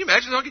you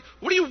imagine the donkey?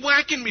 What are you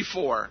whacking me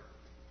for?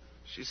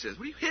 She says,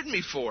 what are you hitting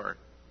me for?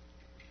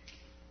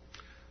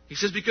 He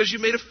says, because you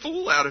made a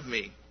fool out of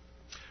me.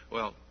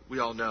 Well, we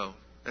all know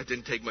that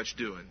didn't take much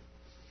doing.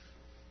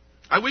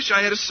 I wish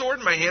I had a sword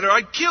in my hand, or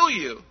I'd kill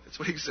you. That's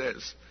what he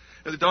says.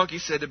 And the donkey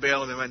said to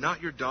Balaam, am I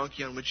not your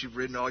donkey on which you've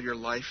ridden all your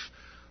life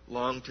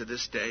long to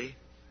this day?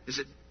 Is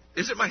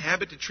it my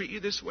habit to treat you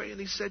this way? And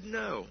he said,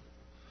 no.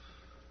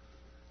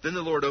 Then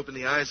the Lord opened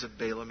the eyes of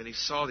Balaam, and he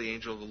saw the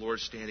angel of the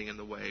Lord standing in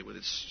the way with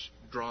his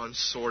drawn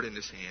sword in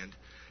his hand.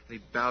 And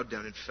he bowed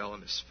down and fell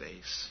on his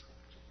face.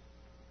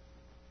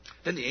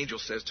 Then the angel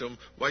says to him,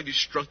 why have you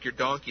struck your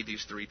donkey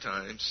these 3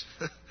 times?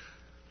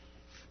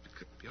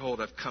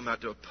 Behold, I've come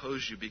out to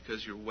oppose you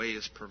because your way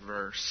is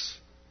perverse.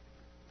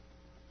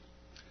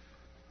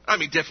 I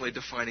mean, definitely a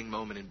defining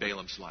moment in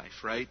Balaam's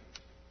life, right?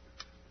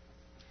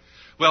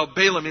 Well,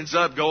 Balaam ends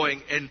up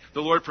going, and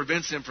the Lord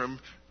prevents him from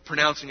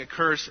pronouncing a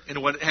curse.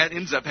 And what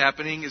ends up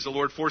happening is the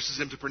Lord forces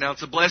him to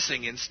pronounce a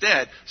blessing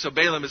instead. So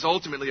Balaam is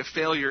ultimately a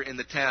failure in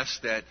the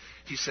task that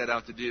he set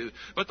out to do.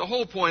 But the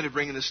whole point of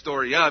bringing this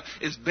story up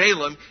is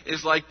Balaam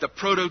is like the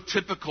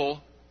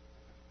prototypical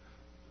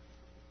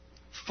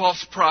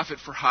false prophet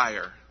for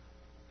hire.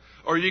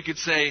 Or you could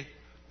say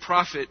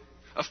prophet,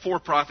 a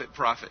for-profit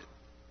prophet.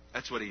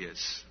 That's what he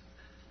is.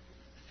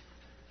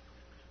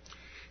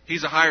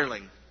 He's a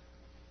hireling.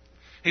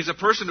 He's a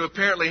person who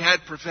apparently had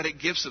prophetic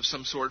gifts of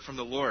some sort from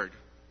the Lord.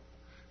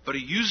 But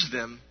he used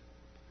them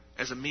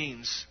as a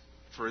means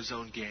for his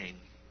own gain.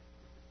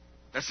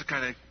 That's the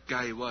kind of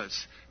guy he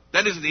was.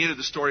 That isn't the end of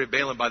the story of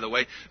Balaam, by the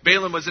way.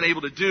 Balaam wasn't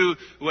able to do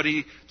what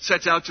he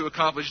sets out to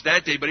accomplish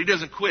that day, but he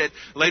doesn't quit.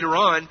 Later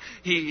on,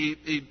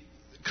 he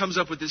comes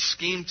up with this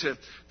scheme to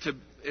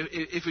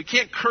if we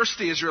can't curse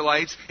the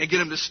Israelites and get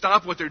them to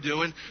stop what they're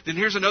doing, then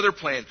here's another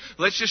plan.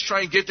 Let's just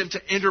try and get them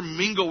to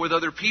intermingle with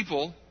other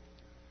people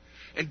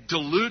and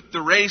dilute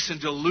the race and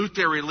dilute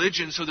their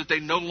religion so that they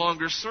no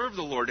longer serve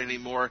the Lord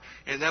anymore,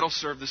 and that'll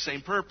serve the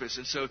same purpose.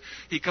 And so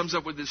he comes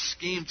up with this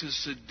scheme to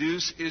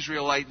seduce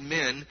Israelite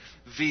men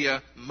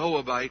via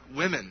Moabite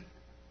women.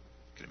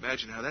 You can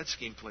imagine how that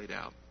scheme played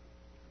out.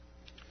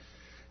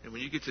 And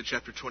when you get to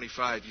chapter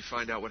 25, you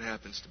find out what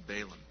happens to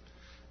Balaam.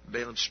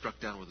 Balaam struck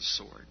down with a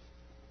sword.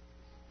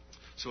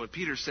 So when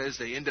Peter says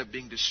they end up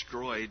being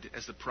destroyed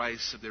as the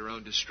price of their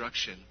own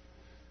destruction,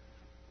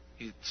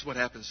 it's what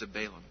happens to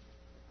Balaam.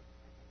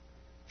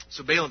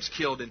 So Balaam's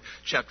killed in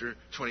chapter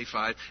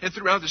 25. And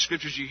throughout the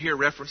scriptures you hear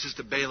references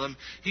to Balaam.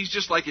 He's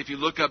just like if you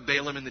look up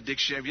Balaam in the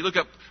dictionary. If you look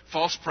up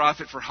false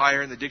prophet for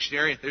hire in the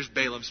dictionary, there's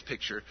Balaam's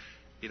picture.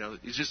 You know,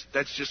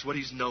 that's just what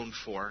he's known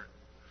for.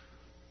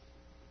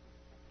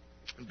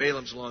 And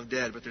Balaam's long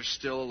dead, but there's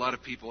still a lot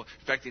of people.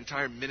 In fact, the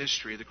entire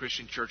ministry of the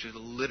Christian church is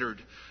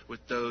littered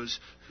with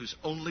those whose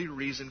only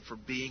reason for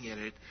being in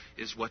it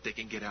is what they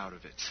can get out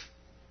of it.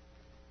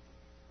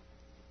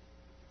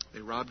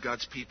 They rob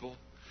God's people.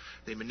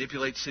 They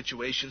manipulate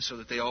situations so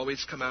that they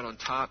always come out on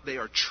top. They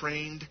are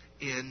trained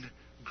in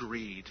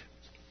greed.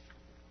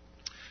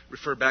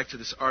 Refer back to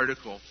this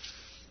article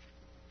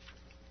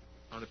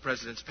on the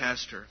President's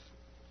Pastor.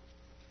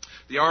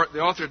 The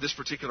author of this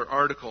particular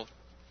article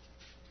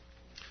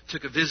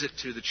took a visit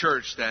to the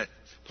church that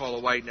Paula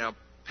White now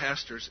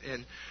pastors,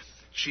 and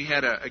she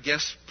had a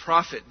guest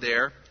prophet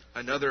there,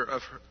 another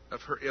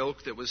of her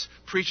ilk, that was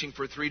preaching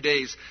for 3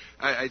 days.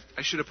 I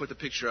should have put the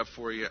picture up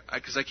for you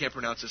because I can't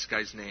pronounce this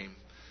guy's name.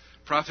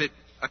 Prophet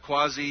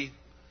Akwazi,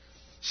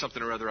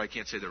 something or other, I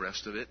can't say the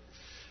rest of it.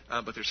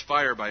 But there's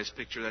fire by his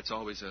picture. That's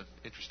always an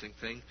interesting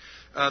thing.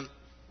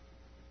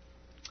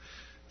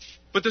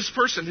 But this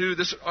person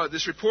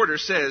this reporter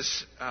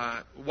says,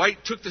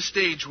 White took the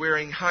stage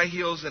wearing high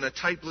heels and a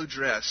tight blue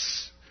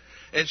dress.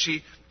 And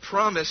she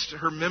promised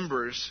her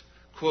members,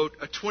 quote,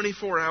 a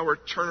 24-hour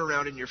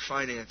turnaround in your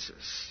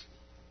finances.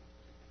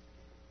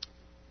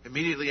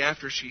 Immediately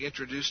after, she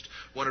introduced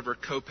one of her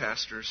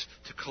co-pastors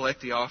to collect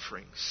the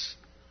offerings.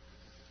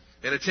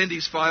 And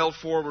attendees filed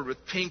forward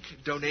with pink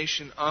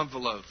donation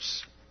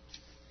envelopes.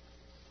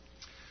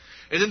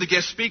 And then the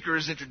guest speaker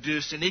is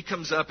introduced, and he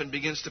comes up and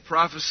begins to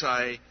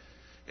prophesy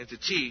and to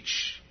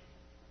teach.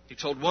 He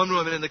told one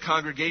woman in the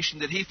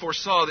congregation that he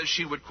foresaw that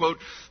she would, quote,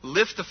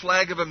 lift the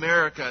flag of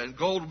America and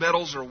gold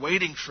medals are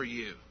waiting for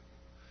you,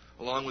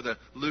 along with a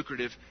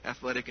lucrative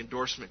athletic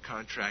endorsement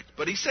contract.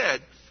 But he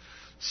said,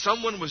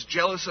 someone was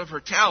jealous of her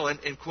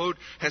talent and, quote,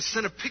 has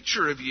sent a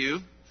picture of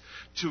you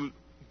to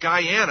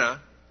Guyana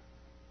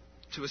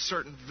to a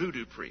certain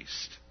voodoo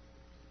priest.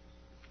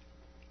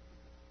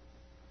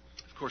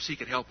 Of course, he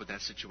could help with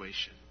that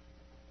situation.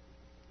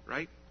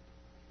 Right?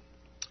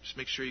 Just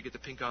make sure you get the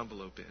pink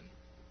envelope in.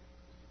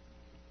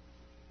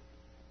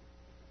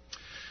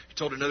 He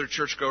told another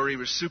churchgoer he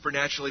was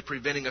supernaturally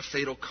preventing a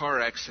fatal car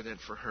accident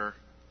for her.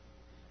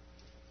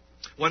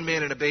 One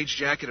man in a beige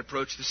jacket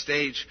approached the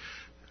stage.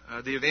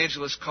 The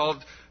evangelist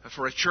called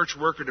for a church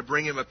worker to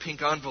bring him a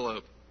pink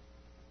envelope.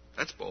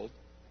 That's bold.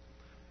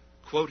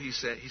 Quote, he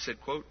said,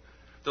 quote,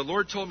 the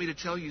Lord told me to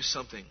tell you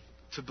something,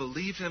 to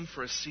believe Him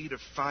for a seed of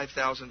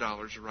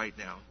 $5,000 right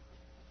now.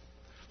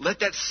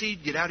 Let that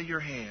seed get out of your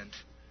hand.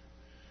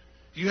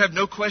 You have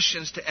no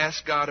questions to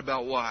ask God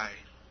about why.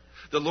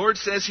 The Lord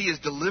says He is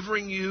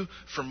delivering you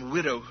from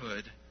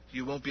widowhood.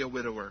 You won't be a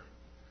widower.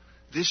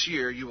 This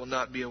year you will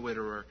not be a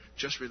widower.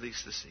 Just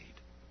release the seed.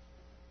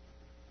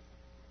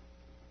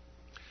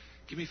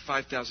 Give me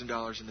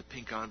 $5,000 in the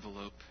pink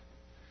envelope.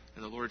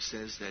 And the Lord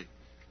says that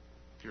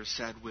if you're a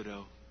sad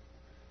widow,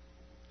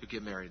 you'll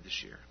get married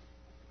this year.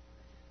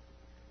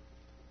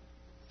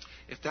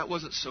 If that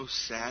wasn't so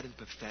sad and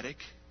pathetic,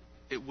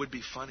 it would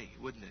be funny,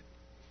 wouldn't it?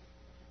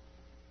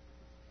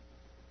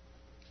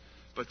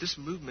 But this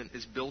movement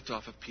is built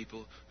off of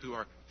people who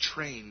are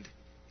trained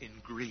in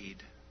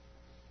greed.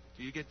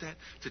 Do you get that?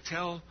 To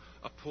tell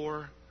a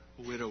poor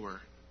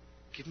widower,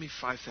 give me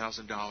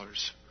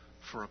 $5,000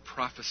 for a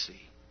prophecy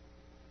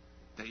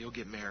that you'll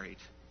get married.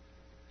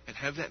 And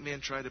have that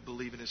man try to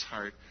believe in his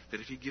heart that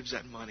if he gives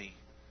that money,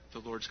 the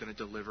Lord's going to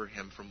deliver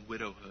him from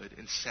widowhood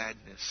and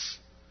sadness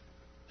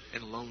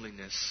and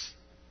loneliness.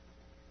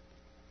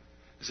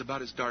 Is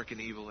about as dark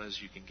and evil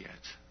as you can get.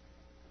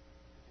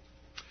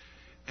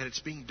 And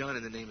it's being done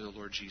in the name of the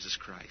Lord Jesus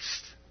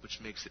Christ, which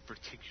makes it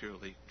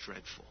particularly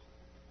dreadful.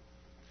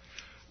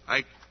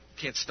 I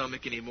can't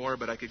stomach anymore,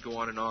 but I could go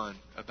on and on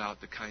about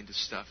the kind of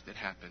stuff that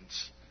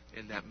happens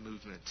in that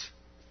movement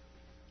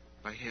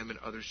by him and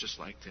others just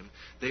like him.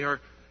 They are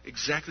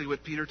exactly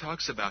what Peter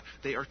talks about.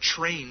 They are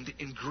trained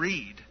in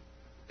greed.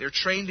 They're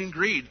trained in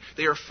greed.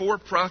 They are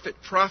for-profit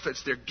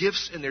prophets. Their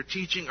gifts and their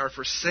teaching are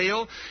for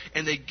sale,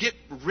 and they get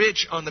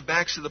rich on the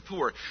backs of the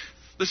poor.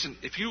 Listen,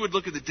 if you would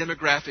look at the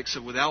demographics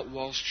of Without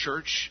Walls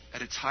Church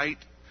at its height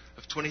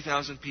of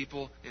 20,000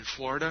 people in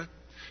Florida,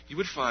 you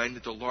would find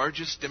that the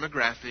largest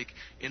demographic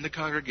in the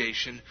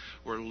congregation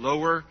were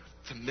lower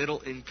to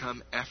middle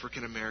income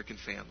African American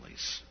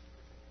families.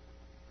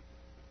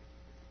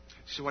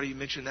 So why do you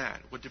mention that?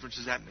 What difference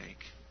does that make?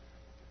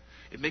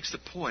 It makes the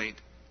point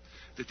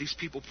that these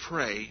people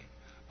prey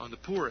on the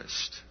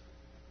poorest.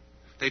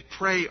 They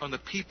prey on the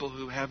people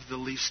who have the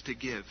least to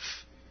give.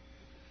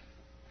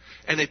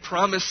 And they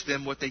promise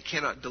them what they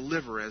cannot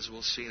deliver, as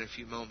we'll see in a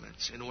few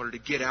moments, in order to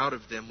get out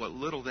of them what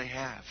little they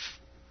have,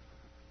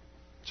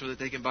 so that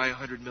they can buy a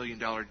 $100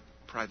 million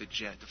private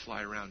jet to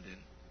fly around in.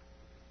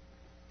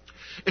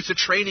 It's a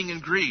training in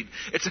greed.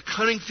 It's a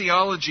cunning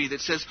theology that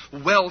says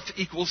wealth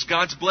equals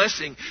God's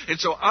blessing. And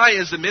so I,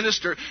 as the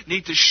minister,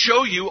 need to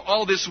show you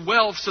all this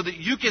wealth so that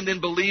you can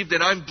then believe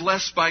that I'm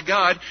blessed by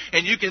God,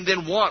 and you can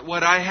then want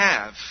what I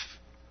have.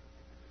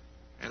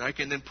 And I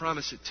can then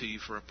promise it to you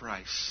for a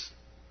price.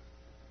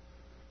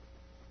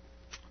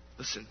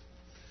 Listen,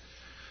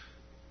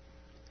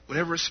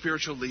 whenever a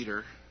spiritual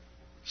leader,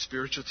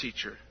 spiritual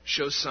teacher,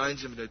 shows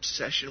signs of an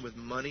obsession with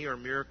money or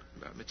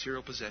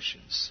material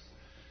possessions,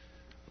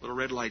 little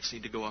red lights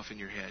need to go off in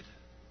your head.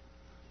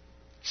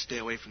 Stay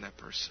away from that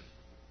person.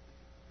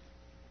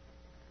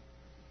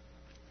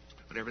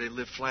 Whenever they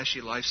live flashy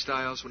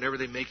lifestyles, whenever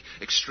they make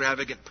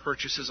extravagant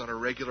purchases on a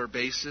regular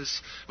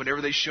basis,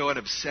 whenever they show an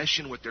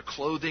obsession with their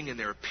clothing and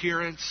their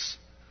appearance,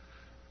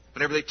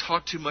 whenever they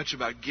talk too much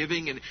about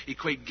giving and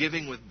equate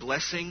giving with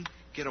blessing,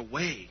 get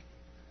away.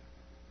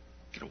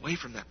 Get away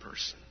from that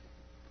person.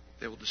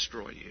 They will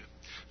destroy you.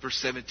 Verse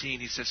 17,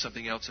 he says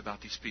something else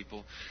about these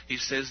people. He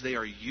says they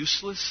are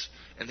useless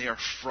and they are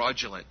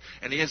fraudulent.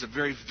 And he has a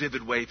very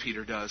vivid way,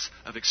 Peter does,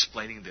 of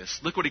explaining this.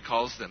 Look what he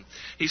calls them.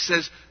 He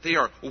says they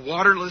are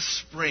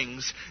waterless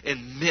springs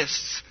and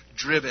mists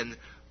driven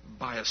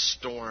by a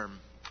storm.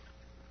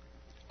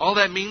 All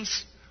that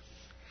means,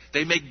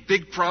 they make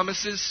big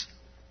promises,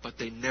 but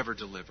they never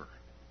deliver.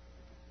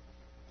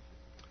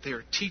 They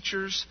are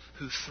teachers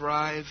who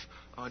thrive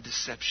on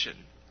deception.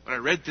 When I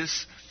read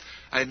this,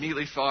 I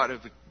immediately thought of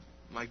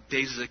my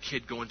days as a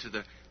kid going to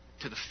the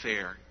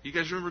fair. You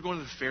guys remember going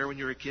to the fair when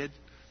you were a kid?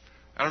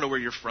 I don't know where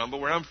you're from, but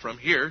where I'm from,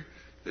 here,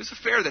 there's a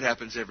fair that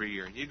happens every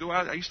year. And you go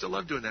out. I used to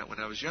love doing that when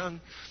I was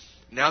young.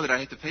 Now that I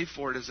have to pay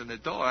for it as an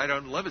adult, I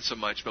don't love it so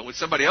much. But when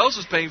somebody else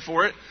was paying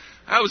for it,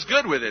 I was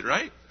good with it,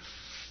 right?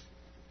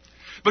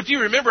 But do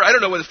you remember, I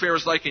don't know what the fair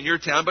was like in your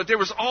town, but there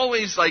was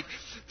always like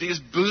these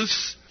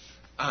booths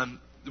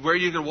where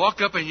you could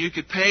walk up and you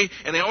could pay.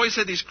 And they always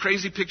had these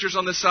crazy pictures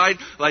on the side,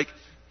 like,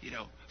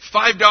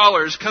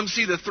 $5, come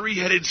see the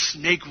three-headed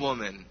snake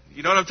woman.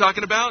 You know what I'm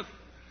talking about?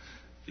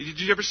 Did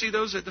you ever see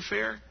those at the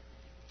fair?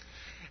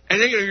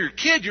 And then you're a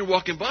kid, you're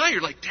walking by,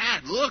 you're like,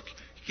 Dad, look,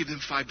 you give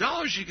them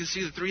 $5, you can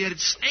see the three-headed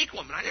snake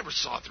woman. I never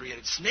saw a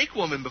three-headed snake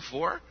woman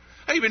before.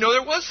 I didn't even know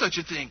there was such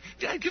a thing.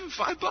 Dad, give them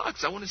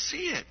 $5. I want to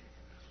see it.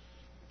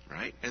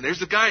 Right? And there's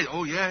the guy,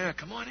 oh, yeah,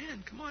 come on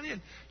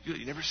in.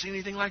 You never seen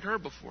anything like her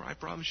before. I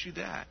promise you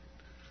that.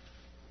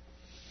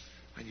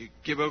 And you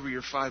give over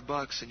your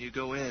 $5 and you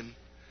go in,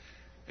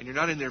 and you're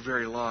not in there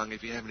very long.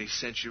 If you have any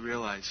sense, you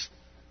realize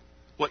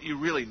what you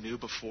really knew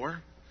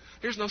before.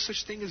 There's no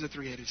such thing as a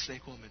three-headed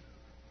snake woman.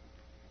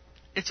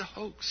 It's a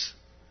hoax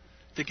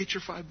to get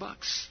your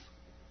 $5.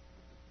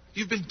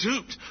 You've been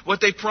duped.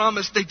 What they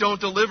promised, they don't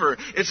deliver.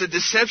 It's a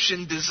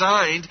deception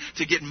designed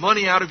to get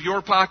money out of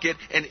your pocket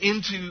and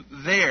into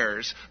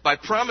theirs by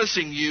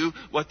promising you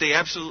what they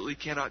absolutely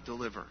cannot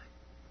deliver.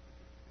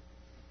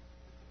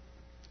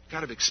 You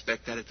kind of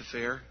expect that at the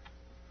fair,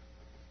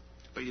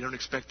 but you don't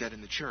expect that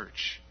in the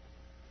church.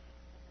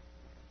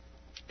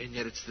 And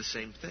yet it's the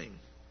same thing.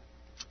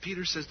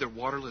 Peter says they're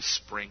waterless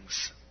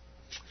springs.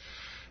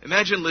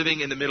 Imagine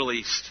living in the Middle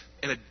East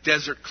in a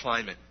desert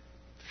climate.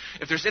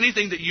 If there's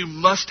anything that you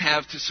must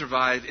have to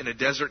survive in a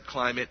desert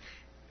climate,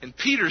 in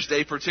Peter's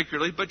day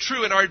particularly, but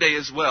true in our day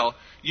as well,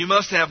 you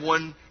must have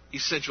one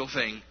essential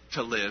thing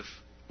to live.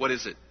 What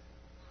is it?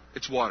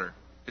 It's water.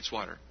 It's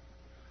water.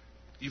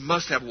 You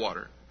must have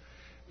water.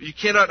 You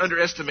cannot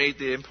underestimate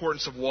the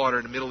importance of water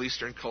in the Middle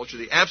Eastern culture.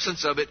 The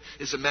absence of it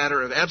is a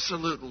matter of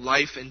absolute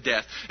life and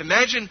death.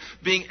 Imagine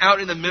being out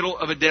in the middle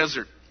of a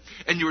desert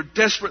and you're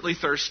desperately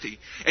thirsty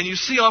and you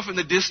see off in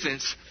the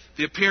distance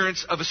the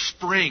appearance of a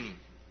spring.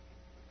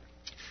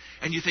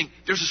 And you think,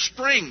 there's a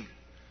spring.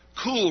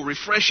 Cool,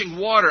 refreshing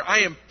water. I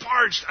am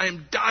parched. I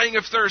am dying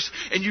of thirst.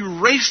 And you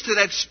race to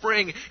that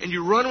spring and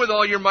you run with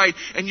all your might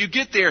and you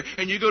get there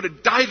and you go to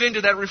dive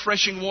into that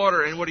refreshing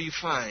water and what do you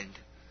find?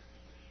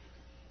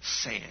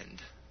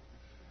 Sand.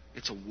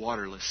 It's a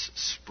waterless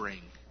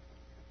spring.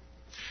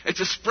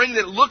 It's a spring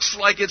that looks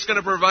like it's going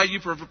to provide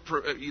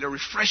you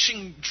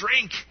refreshing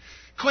drink,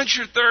 quench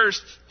your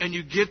thirst, and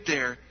you get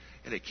there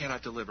and it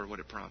cannot deliver what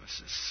it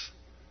promises.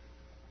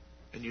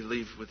 And you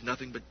leave with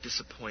nothing but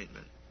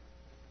disappointment.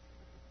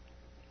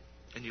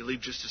 And you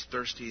leave just as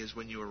thirsty as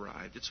when you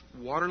arrived. It's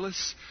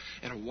waterless,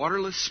 and a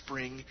waterless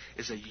spring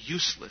is a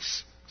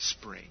useless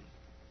spring.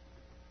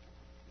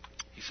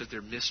 He said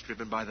they're mist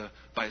driven by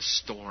a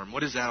storm.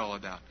 What is that all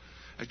about?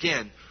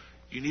 Again,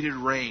 you needed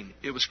rain.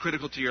 It was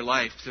critical to your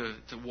life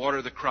to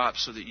water the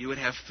crops so that you would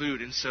have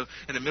food. And so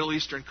in a Middle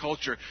Eastern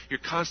culture, you're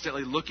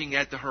constantly looking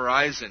at the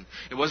horizon.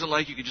 It wasn't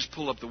like you could just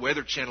pull up the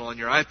Weather Channel on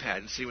your iPad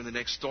and see when the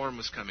next storm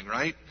was coming,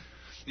 right?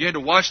 You had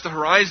to watch the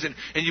horizon,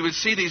 and you would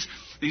see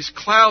these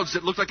clouds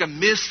that looked like a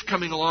mist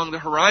coming along the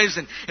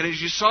horizon. And as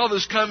you saw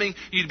those coming,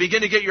 you'd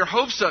begin to get your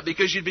hopes up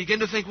because you'd begin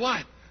to think,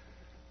 what?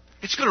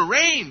 It's going to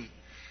rain.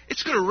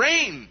 It's going to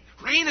rain.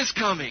 Rain is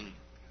coming.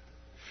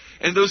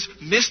 And those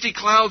misty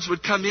clouds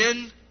would come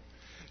in,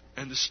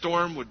 and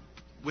the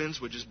winds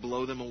would just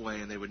blow them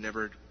away, and they would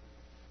never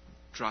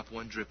drop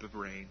one drip of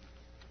rain.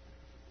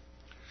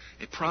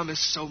 They promise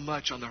so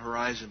much on the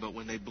horizon, but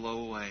when they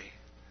blow away,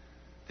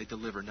 they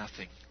deliver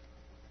nothing.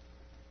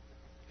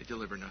 They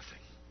deliver nothing.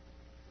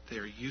 They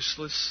are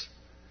useless,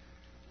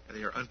 and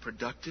they are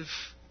unproductive,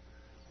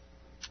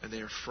 and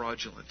they are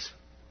fraudulent.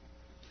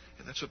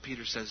 And that's what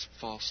Peter says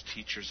false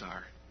teachers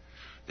are.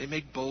 They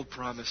make bold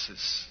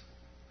promises.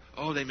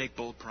 Oh, they make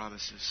bold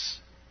promises.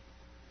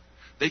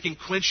 They can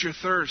quench your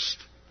thirst.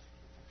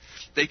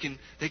 They can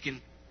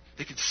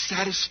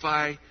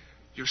satisfy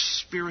your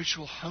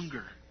spiritual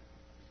hunger.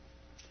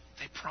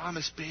 They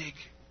promise big,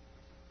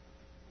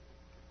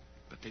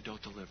 but they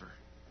don't deliver.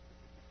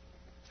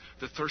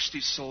 The thirsty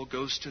soul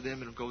goes to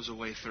them and goes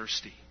away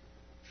thirsty.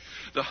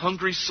 The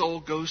hungry soul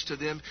goes to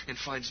them and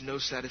finds no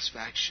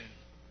satisfaction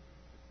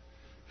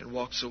and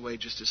walks away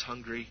just as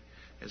hungry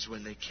as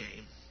when they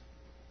came.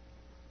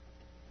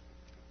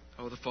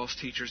 Oh, the false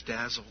teachers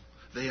dazzle.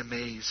 They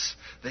amaze.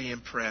 They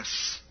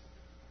impress.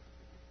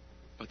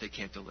 But they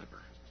can't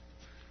deliver.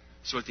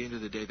 So at the end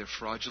of the day, they're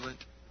fraudulent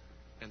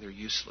and they're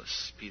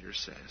useless, Peter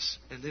says.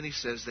 And then he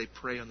says they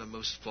prey on the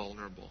most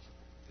vulnerable.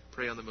 They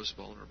prey on the most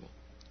vulnerable.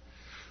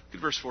 Look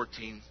at verse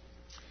 14.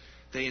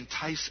 They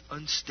entice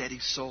unsteady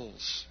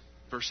souls.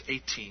 Verse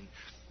 18.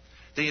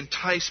 They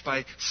entice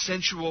by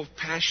sensual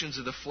passions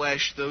of the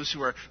flesh those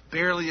who are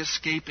barely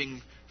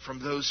escaping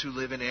from those who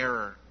live in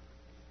error.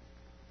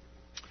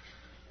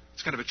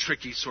 It's kind of a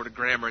tricky sort of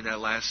grammar in that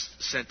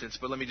last sentence,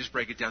 but let me just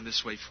break it down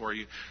this way for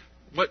you.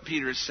 What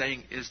Peter is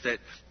saying is that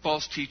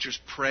false teachers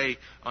prey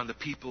on the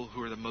people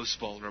who are the most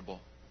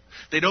vulnerable.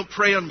 They don't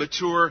prey on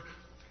mature,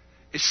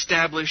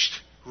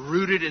 established,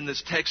 rooted in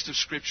this text of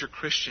Scripture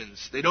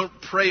Christians. They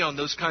don't prey on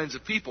those kinds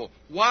of people.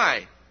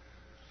 Why?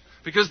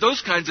 Because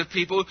those kinds of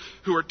people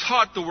who are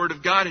taught the Word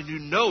of God and who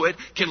know it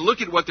can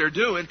look at what they're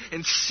doing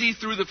and see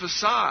through the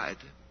facade.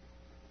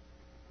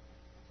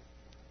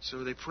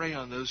 So they prey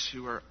on those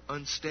who are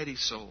unsteady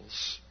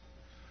souls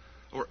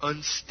or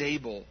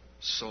unstable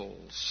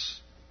souls.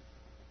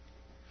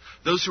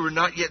 Those who are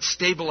not yet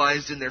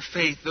stabilized in their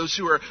faith, those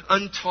who are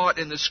untaught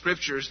in the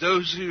Scriptures,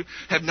 those who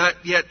have not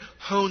yet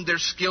honed their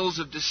skills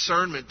of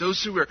discernment,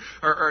 those who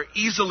are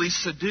easily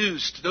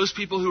seduced, those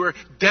people who are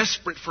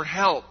desperate for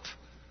help.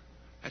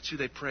 That's who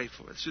they pray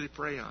for. That's who they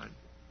prey on.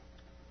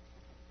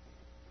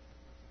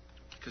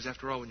 Because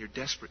after all, when you're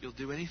desperate, you'll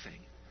do anything.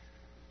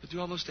 You'll do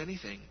almost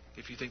anything.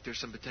 If you think there's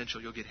some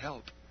potential, you'll get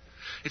help.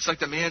 It's like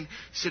the man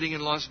sitting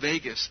in Las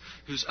Vegas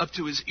who's up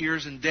to his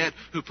ears in debt,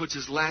 who puts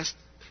his last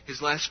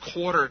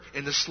quarter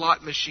in the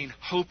slot machine,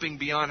 hoping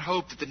beyond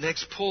hope that the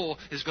next pull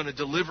is going to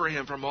deliver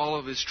him from all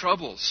of his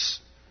troubles,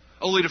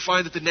 only to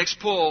find that the next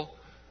pull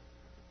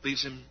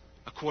leaves him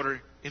a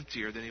quarter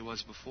emptier than he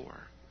was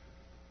before.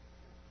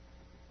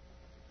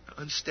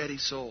 Unsteady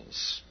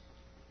souls.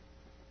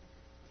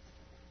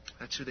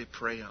 That's who they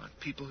prey on.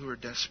 People who are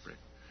desperate.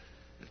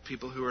 And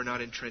people who are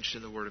not entrenched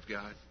in the Word of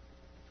God.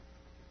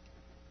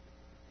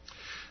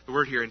 The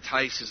word here,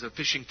 entice, is a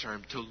fishing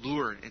term, to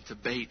lure and to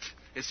bait.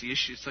 It's the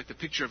issue. It's like the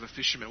picture of a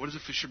fisherman. What does a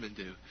fisherman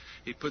do?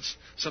 He puts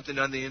something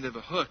on the end of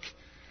a hook,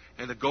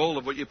 And the goal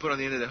of what you put on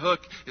the end of the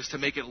hook is to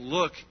make it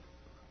look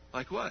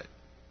like what?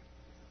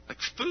 Like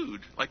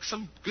food, like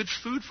some good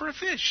food for a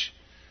fish.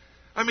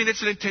 I mean,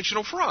 it's an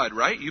intentional fraud,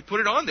 right? You put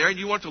it on there and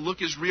you want it to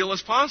look as real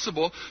as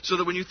possible so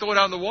that when you throw it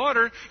out in the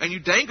water and you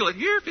dangle it,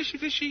 here, fishy,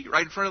 fishy,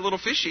 right in front of little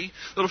fishy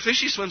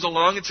swims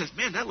along and says,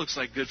 man, that looks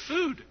like good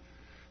food.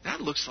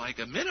 That looks like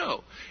a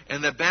minnow.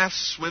 And the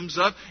bass swims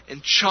up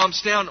and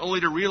chomps down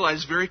only to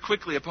realize very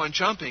quickly upon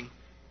chomping,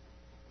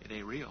 it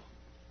ain't real.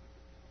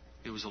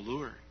 It was a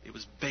lure. It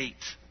was bait.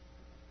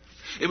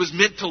 It was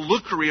meant to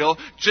look real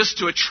just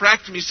to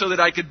attract me so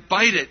that I could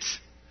bite it.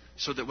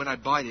 So that when I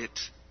bite it,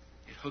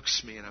 it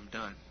hooks me and I'm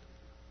done.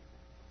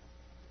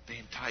 They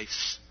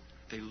entice.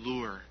 They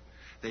lure.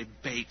 They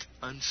bait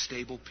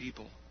unstable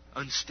people,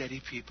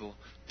 unsteady people,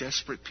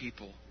 desperate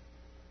people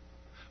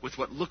with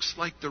what looks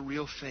like the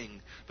real thing.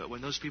 But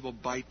when those people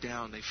bite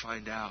down, they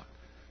find out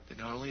that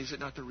not only is it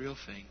not the real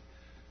thing,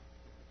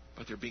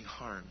 but they're being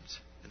harmed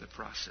in the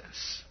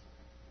process.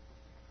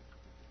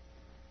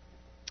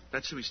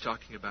 That's who he's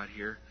talking about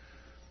here.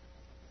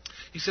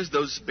 He says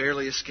those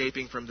barely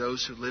escaping from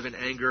those who live in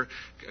anger.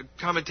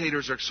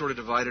 Commentators are sort of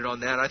divided on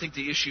that. I think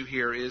the issue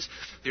here is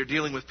they're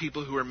dealing with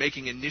people who are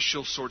making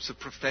initial sorts of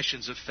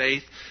professions of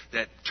faith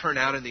that turn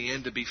out in the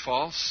end to be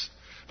false.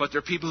 But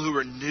they're people who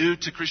are new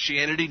to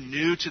Christianity,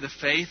 new to the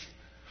faith,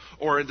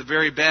 or at the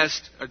very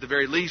best, or at the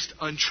very least,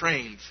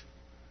 untrained.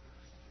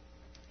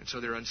 And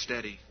so they're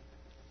unsteady.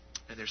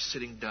 And they're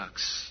sitting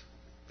ducks.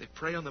 They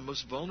prey on the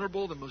most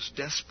vulnerable, the most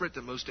desperate,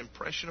 the most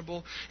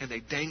impressionable, and they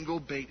dangle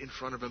bait in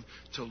front of them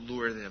to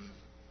lure them.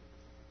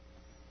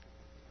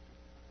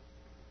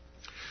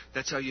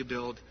 That's how you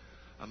build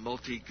a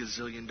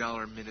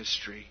multi-gazillion-dollar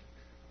ministry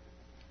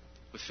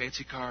with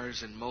fancy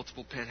cars and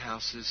multiple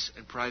penthouses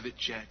and private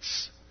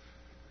jets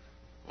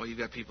while you've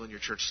got people in your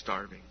church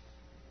starving.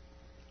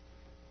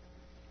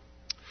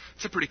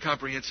 It's a pretty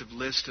comprehensive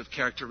list of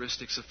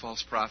characteristics of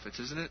false prophets,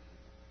 isn't it?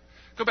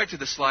 Go back to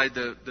the slide,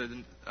 the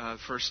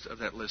first of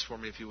that list for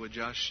me, if you would,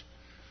 Josh.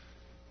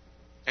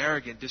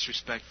 Arrogant,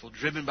 disrespectful,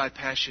 driven by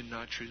passion,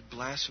 not truth,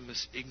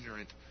 blasphemous,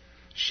 ignorant,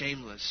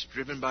 shameless,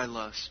 driven by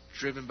lust,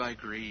 driven by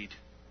greed,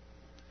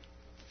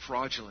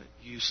 fraudulent,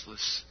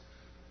 useless,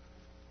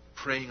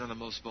 preying on the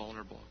most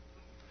vulnerable.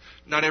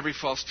 Not every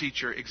false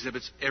teacher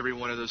exhibits every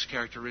one of those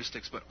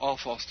characteristics, but all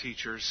false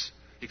teachers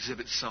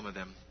exhibit some of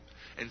them,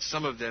 and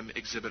some of them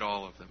exhibit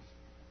all of them.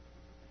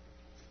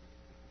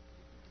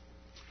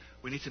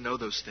 We need to know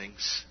those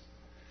things.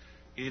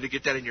 You need to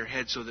get that in your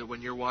head so that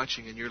when you're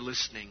watching and you're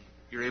listening,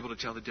 you're able to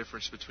tell the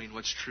difference between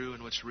what's true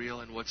and what's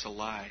real and what's a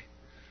lie.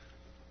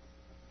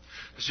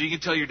 So you can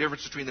tell your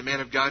difference between the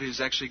man of God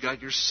who's actually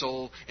got your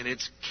soul and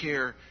its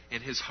care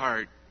in his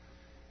heart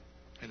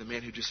and the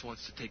man who just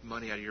wants to take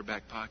money out of your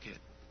back pocket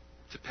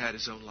to pad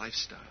his own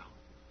lifestyle.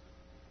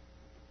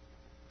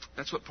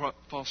 That's what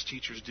false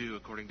teachers do,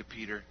 according to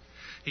Peter.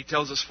 He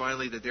tells us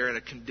finally that they're in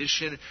a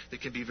condition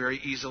that can be very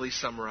easily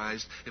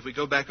summarized. If we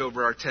go back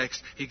over our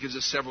text, he gives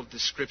us several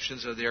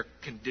descriptions of their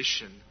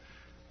condition.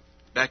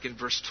 Back in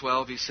verse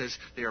 12, he says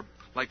they are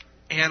like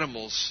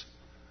animals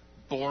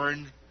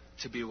born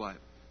to be what?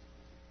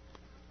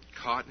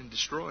 Caught and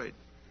destroyed.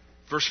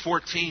 Verse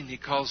 14, he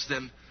calls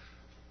them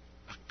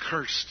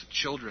accursed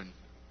children.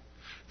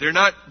 They're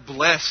not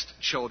blessed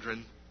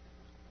children,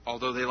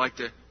 although they like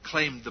to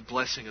claim the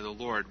blessing of the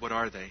Lord. What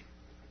are they?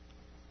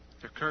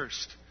 They're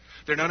cursed.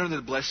 They're not under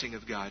the blessing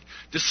of God.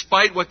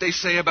 Despite what they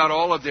say about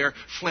all of their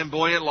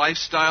flamboyant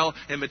lifestyle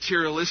and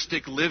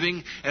materialistic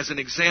living as an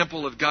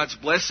example of God's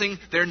blessing,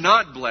 they're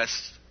not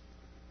blessed.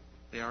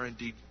 They are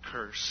indeed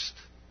cursed.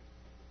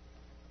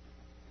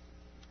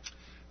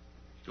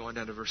 Go on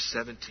down to verse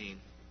 17.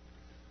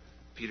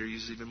 Peter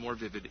uses even more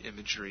vivid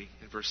imagery.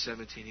 In verse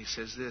 17 he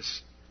says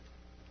this: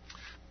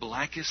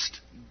 blackest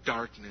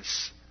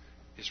darkness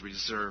is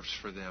reserved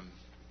for them.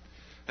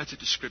 That's a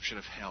description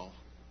of hell.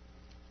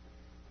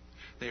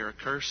 They are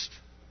accursed,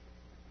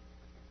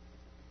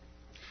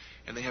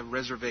 and they have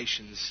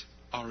reservations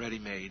already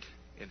made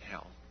in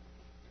hell.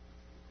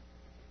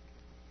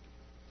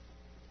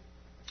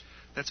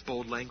 That's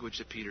bold language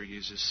that Peter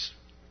uses.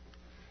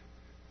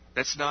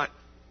 That's not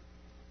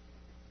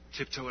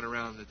tiptoeing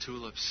around the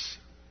tulips.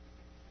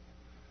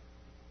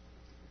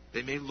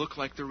 They may look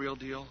like the real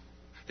deal.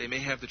 They may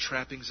have the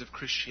trappings of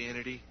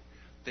Christianity.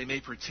 They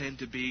may pretend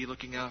to be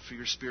looking out for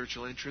your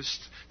spiritual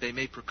interests. They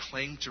may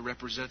proclaim to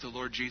represent the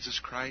Lord Jesus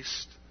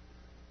Christ.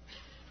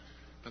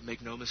 But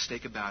make no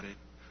mistake about it,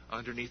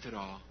 underneath it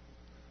all,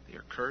 they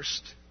are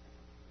cursed,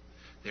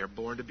 they are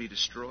born to be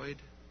destroyed,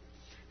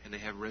 and they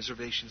have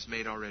reservations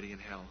made already in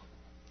hell.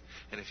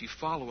 And if you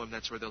follow them,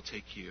 that's where they'll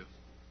take you.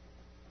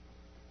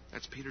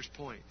 That's Peter's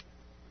point.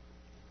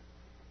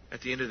 At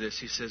the end of this,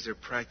 he says they're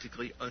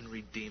practically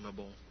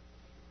unredeemable.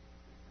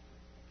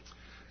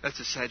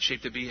 That's a sad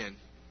shape to be in.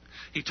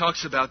 He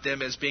talks about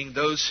them as being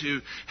those who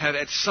have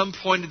at some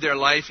point in their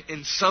life,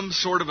 in some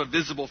sort of a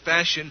visible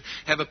fashion,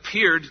 have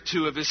appeared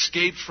to have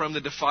escaped from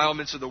the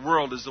defilements of the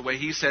world, is the way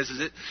he says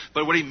it.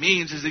 But what he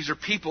means is these are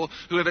people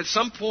who have at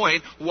some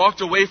point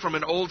walked away from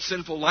an old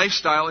sinful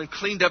lifestyle and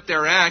cleaned up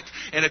their act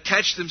and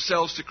attached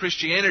themselves to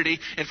Christianity.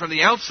 And from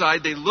the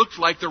outside, they looked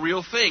like the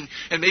real thing.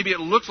 And maybe it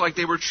looked like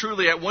they were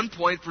truly at one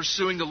point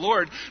pursuing the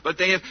Lord, but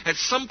they have at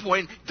some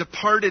point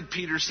departed,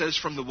 Peter says,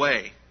 from the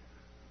way.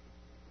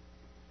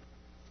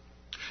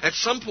 At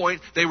some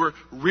point, they were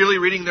really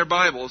reading their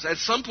Bibles. At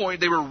some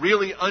point, they were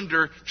really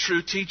under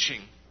true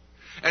teaching.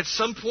 At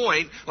some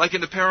point, like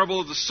in the parable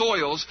of the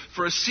soils,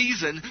 for a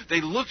season, they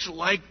looked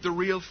like the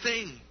real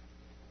thing.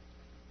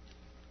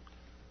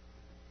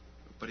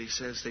 But he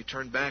says they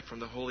turned back from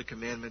the holy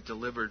commandment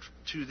delivered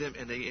to them,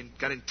 and they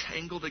got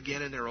entangled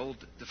again in their old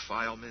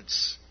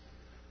defilements.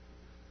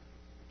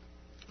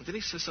 And then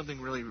he says something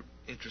really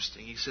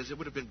interesting. He says it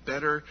would have been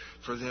better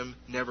for them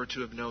never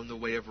to have known the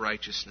way of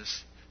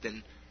righteousness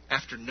than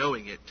after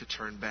knowing it to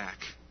turn back.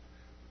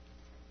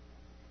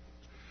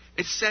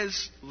 It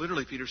says,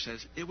 literally Peter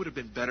says, it would have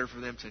been better for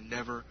them to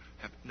never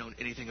have known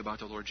anything about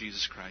the Lord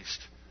Jesus Christ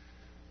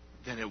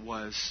than it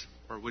was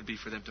or would be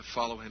for them to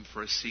follow him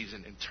for a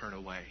season and turn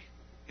away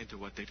into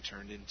what they've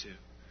turned into.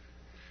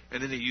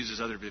 And then he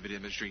uses other vivid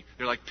imagery.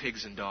 They're like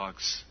pigs and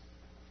dogs.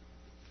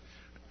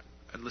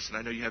 And listen,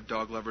 I know you have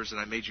dog lovers, and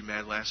I made you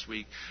mad last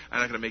week. I'm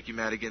not going to make you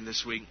mad again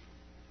this week.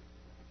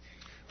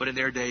 But in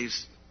their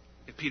days,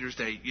 in Peter's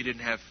day, you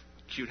didn't have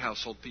cute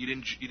household. You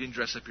didn't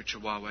dress up your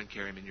Chihuahua and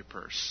carry him in your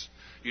purse.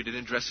 You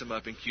didn't dress him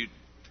up in cute.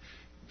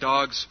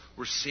 Dogs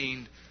were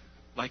seen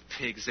like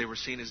pigs. They were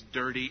seen as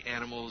dirty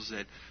animals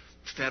that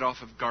fed off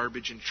of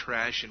garbage and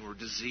trash and were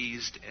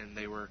diseased, and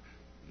they were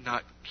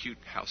not cute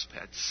house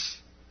pets.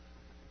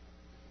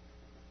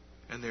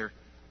 And the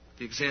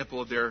example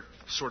of their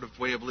sort of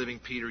way of living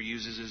Peter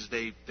uses is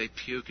they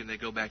puke and they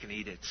go back and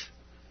eat it.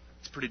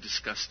 It's pretty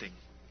disgusting.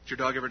 Has your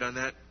dog ever done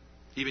that?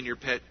 Even your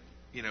pet,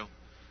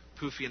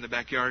 Poofy in the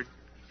backyard.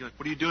 You're like,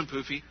 what are you doing,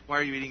 Poofy? Why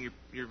are you eating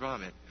your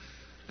vomit?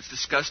 It's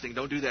disgusting.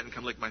 Don't do that and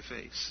come lick my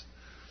face.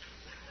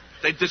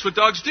 That's what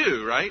dogs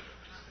do, right?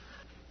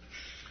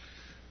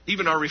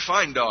 Even our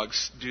refined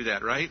dogs do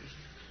that, right?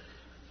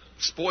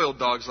 Spoiled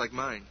dogs like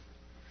mine.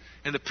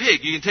 And the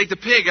pig, you can take the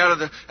pig out of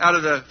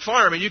the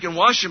farm and you can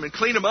wash him and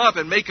clean him up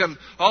and make him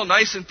all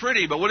nice and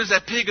pretty. But what is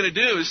that pig going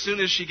to do as soon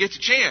as she gets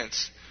a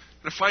chance?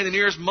 Going to find the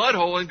nearest mud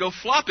hole and go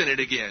flop in it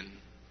again.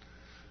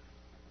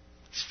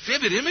 It's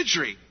vivid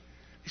imagery.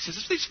 He says,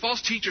 that's what these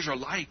false teachers are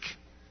like.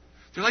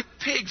 They're like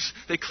pigs.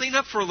 They clean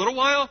up for a little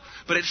while,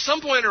 but at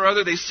some point or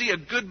other, they see a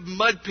good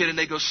mud pit and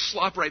they go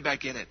slop right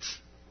back in it.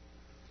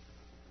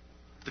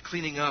 The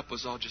cleaning up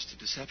was all just a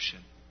deception.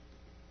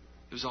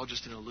 It was all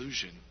just an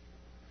illusion.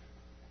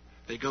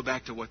 They go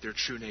back to what their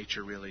true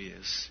nature really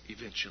is,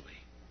 eventually.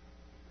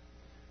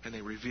 And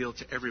they reveal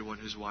to everyone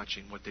who's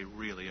watching what they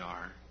really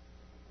are.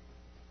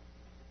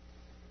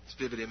 It's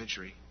vivid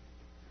imagery.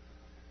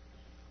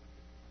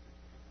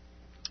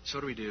 So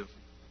what do we do?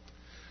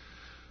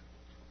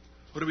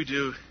 What do we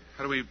do?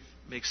 How do we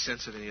make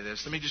sense of any of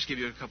this? Let me just give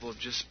you a couple of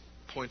just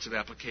points of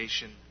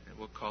application, and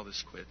we'll call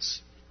this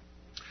quits.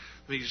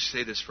 Let me just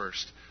say this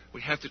first. We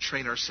have to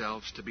train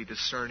ourselves to be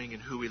discerning in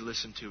who we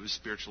listen to as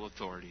spiritual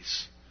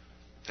authorities.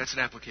 That's an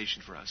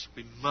application for us.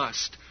 We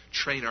must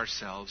train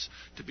ourselves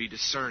to be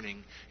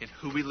discerning in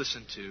who we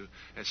listen to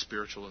as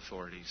spiritual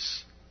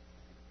authorities.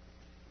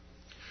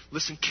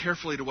 Listen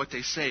carefully to what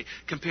they say.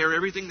 Compare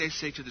everything they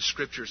say to the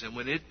Scriptures. And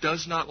when it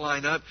does not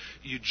line up,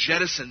 you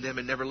jettison them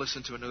and never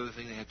listen to another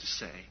thing they have to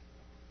say.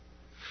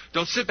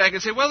 Don't sit back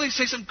and say, well, they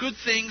say some good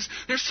things.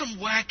 There's some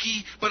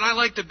wacky, but I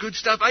like the good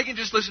stuff. I can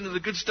just listen to the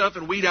good stuff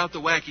and weed out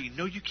the wacky.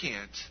 No, you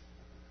can't.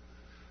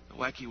 The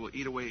wacky will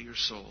eat away at your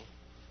soul.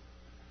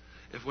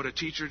 If what a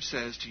teacher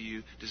says to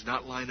you does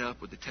not line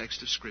up with the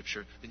text of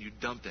Scripture, then you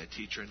dump that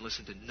teacher and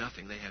listen to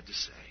nothing they have to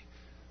say.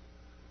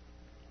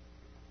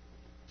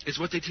 Is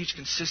what they teach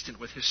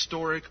consistent with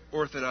historic,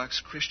 orthodox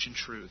Christian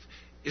truth?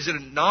 Is it a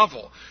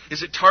novel?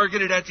 Is it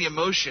targeted at the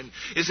emotion?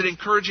 Is it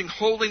encouraging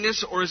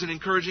holiness, or is it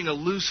encouraging a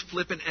loose,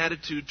 flippant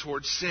attitude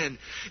towards sin?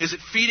 Is it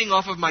feeding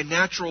off of my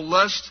natural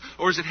lusts,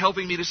 or is it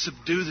helping me to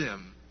subdue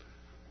them?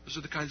 Those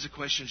are the kinds of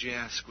questions you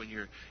ask when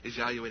you're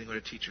evaluating what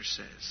a teacher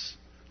says.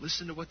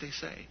 Listen to what they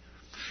say.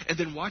 And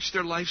then watch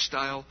their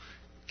lifestyle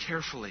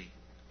carefully,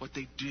 what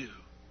they do.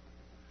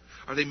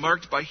 Are they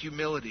marked by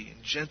humility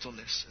and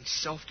gentleness and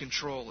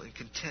self-control and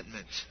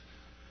contentment?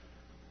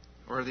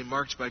 Or are they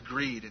marked by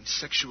greed and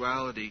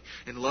sexuality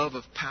and love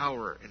of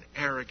power and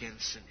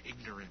arrogance and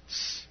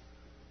ignorance?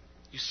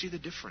 You see the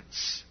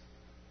difference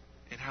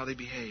in how they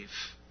behave.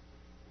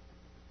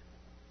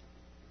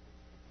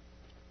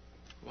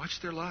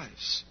 Watch their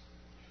lives.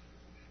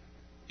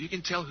 You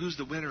can tell who's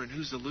the winner and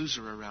who's the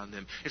loser around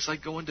them. It's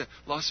like going to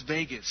Las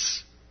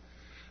Vegas.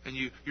 And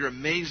you're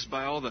amazed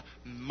by all the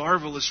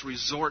marvelous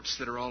resorts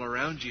that are all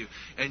around you.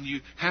 And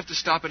you have to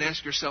stop and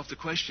ask yourself the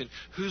question,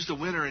 who's the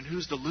winner and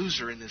who's the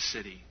loser in this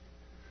city?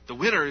 The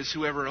winner is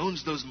whoever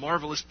owns those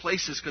marvelous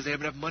places because they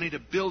have enough money to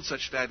build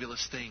such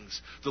fabulous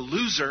things. The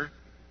loser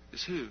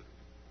is who?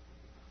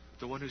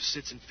 The one who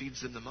sits and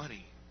feeds them the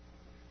money.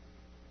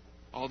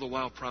 All the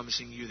while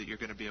promising you that you're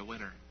going to be a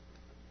winner.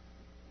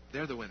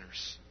 They're the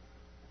winners.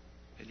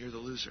 And you're the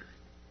loser.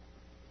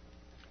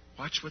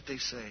 Watch what they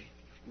say.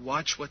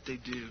 Watch what they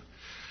do.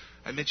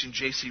 I mentioned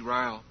J.C.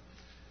 Ryle,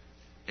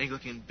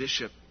 Anglican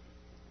bishop,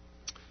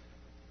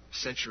 a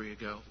century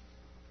ago.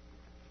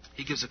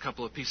 He gives a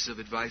couple of pieces of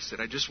advice that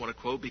I just want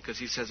to quote because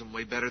he says them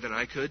way better than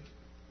I could.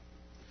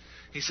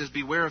 He says,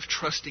 beware of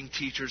trusting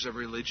teachers of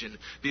religion.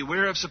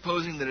 Beware of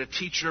supposing that a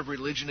teacher of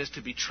religion is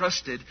to be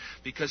trusted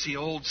because he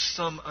holds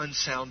some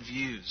unsound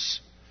views.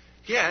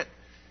 Yet,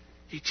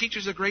 he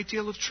teaches a great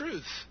deal of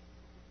truth.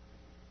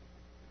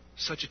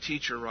 Such a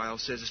teacher, Ryle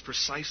says, is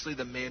precisely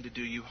the man to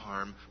do you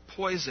harm.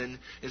 Poison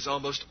is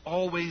almost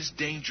always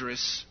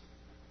dangerous,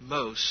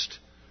 most,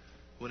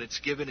 when it's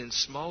given in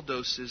small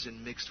doses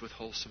and mixed with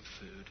wholesome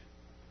food.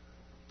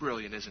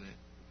 Brilliant, isn't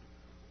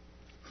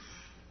it?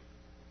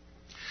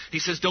 He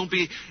says, don't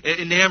be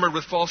enamored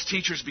with false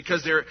teachers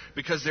because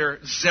they're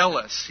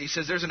zealous. He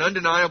says there's an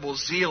undeniable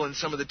zeal in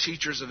some of the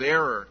teachers of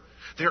error.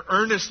 Their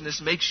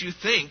earnestness makes you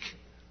think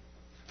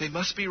they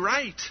must be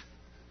right.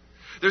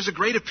 There's a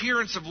great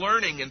appearance of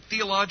learning and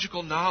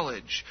theological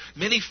knowledge.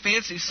 Many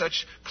fancy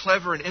such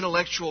clever and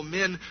intellectual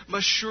men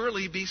must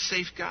surely be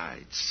safe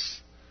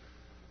guides.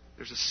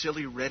 There's a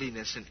silly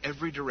readiness in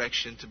every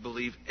direction to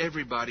believe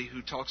everybody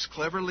who talks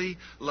cleverly,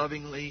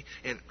 lovingly,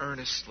 and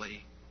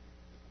earnestly.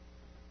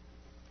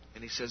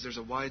 And he says there's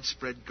a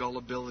widespread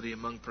gullibility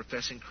among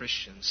professing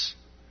Christians.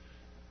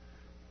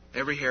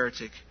 Every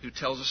heretic who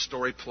tells a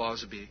story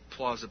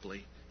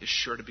plausibly is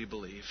sure to be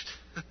believed.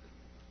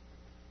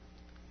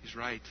 He's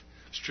right.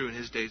 It's true in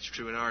his day. It's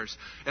true in ours.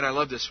 And I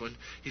love this one.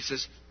 He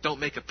says, don't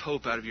make a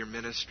pope out of your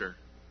minister.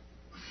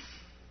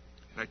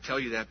 And I tell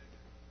you that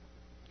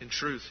in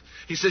truth.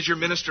 He says your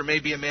minister may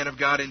be a man of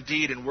God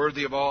indeed and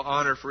worthy of all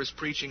honor for his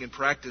preaching and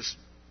practice.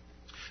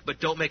 But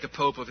don't make a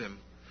pope of him.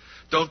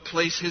 Don't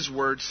place his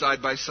word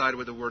side by side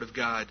with the word of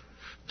God.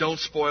 Don't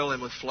spoil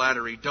him with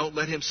flattery. Don't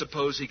let him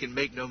suppose he can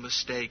make no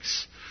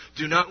mistakes.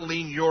 Do not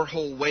lean your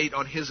whole weight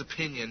on his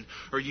opinion,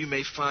 or you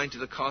may find to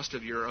the cost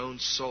of your own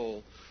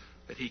soul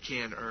that he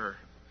can err.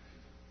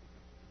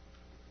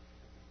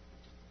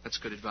 That's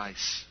good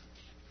advice.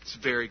 It's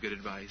very good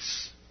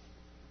advice.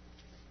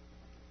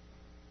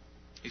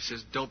 He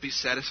says, don't be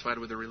satisfied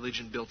with a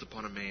religion built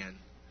upon a man.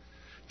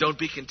 Don't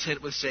be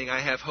content with saying,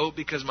 I have hope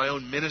because my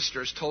own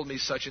ministers told me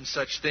such and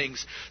such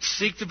things.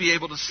 Seek to be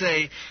able to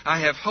say,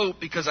 I have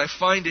hope because I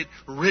find it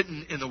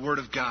written in the Word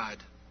of God.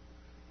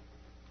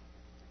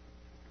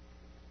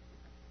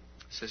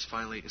 It says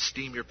finally,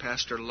 esteem your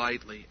pastor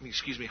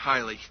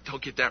highly.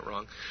 Don't get that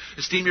wrong.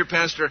 Esteem your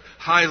pastor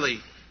highly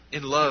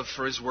in love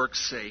for his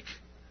work's sake.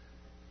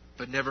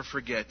 But never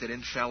forget that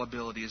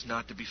infallibility is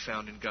not to be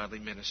found in godly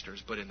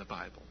ministers, but in the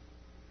Bible.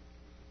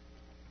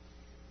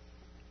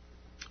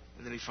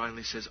 And then he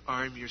finally says,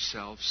 arm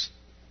yourselves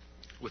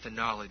with the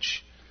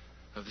knowledge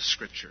of the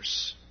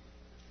Scriptures.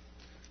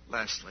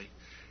 Lastly,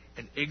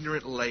 an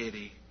ignorant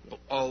laity will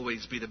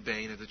always be the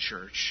bane of the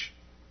church.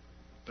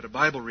 But a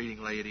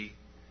Bible-reading laity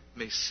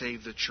may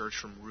save the church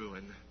from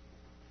ruin.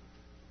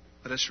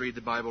 Let us read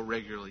the Bible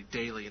regularly,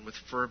 daily, and with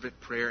fervent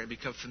prayer and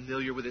become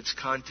familiar with its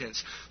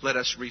contents. Let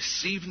us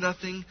receive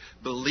nothing,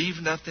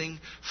 believe nothing,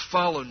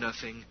 follow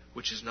nothing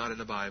which is not in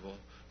the Bible,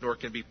 nor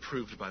can be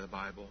proved by the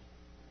Bible.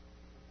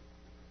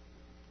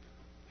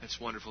 That's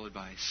wonderful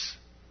advice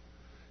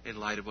in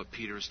light of what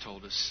Peter has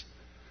told us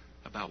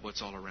about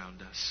what's all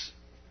around us.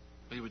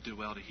 We would do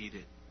well to heed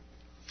it.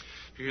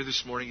 If you're here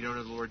this morning, you don't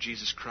know the Lord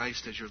Jesus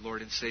Christ as your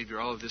Lord and Savior,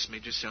 all of this may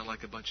just sound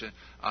like a bunch of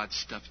odd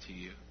stuff to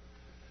you.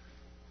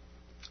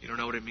 You don't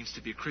know what it means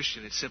to be a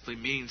Christian. It simply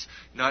means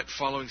not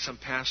following some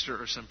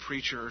pastor or some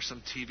preacher or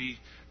some TV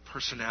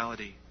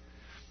personality.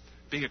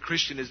 Being a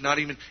Christian is not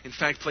even, in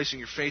fact, placing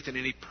your faith in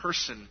any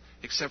person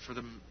except for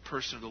the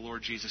person of the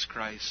Lord Jesus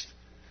Christ,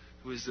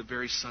 who is the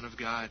very Son of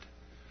God,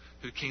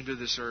 who came to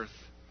this earth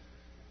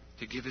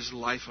to give His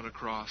life on a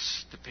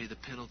cross to pay the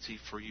penalty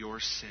for your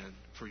sin,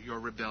 for your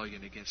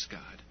rebellion against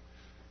God.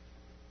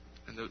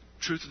 And the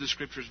truth of the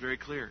Scripture is very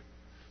clear.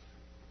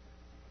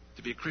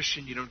 To be a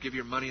Christian, you don't give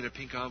your money in a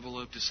pink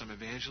envelope to some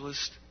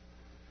evangelist.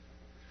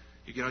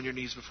 You get on your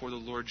knees before the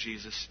Lord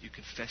Jesus. You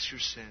confess your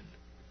sin.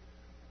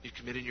 You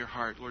commit in your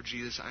heart, Lord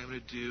Jesus, I'm going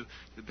to do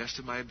the best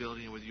of my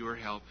ability, and with your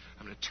help,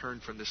 I'm going to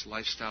turn from this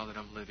lifestyle that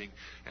I'm living,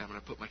 and I'm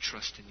going to put my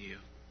trust in you.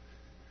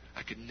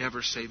 I could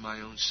never save my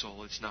own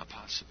soul. It's not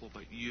possible,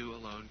 but you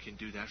alone can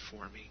do that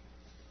for me.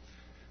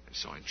 And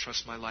so I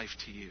entrust my life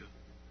to you.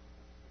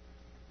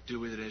 Do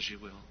with it as you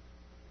will.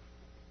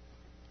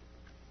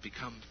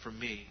 Become for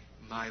me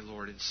my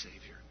Lord and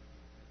Savior.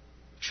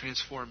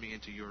 Transform me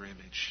into your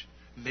image.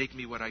 Make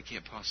me what I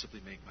can't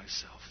possibly make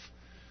myself,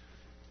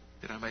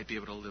 that I might be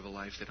able to live a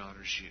life that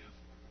honors you.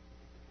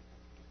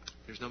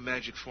 There's no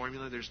magic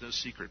formula. There's no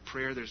secret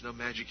prayer. There's no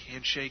magic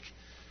handshake.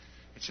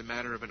 It's a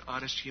matter of an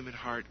honest human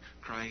heart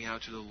crying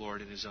out to the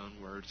Lord in his own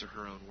words or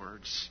her own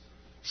words.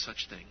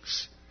 such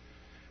things.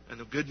 And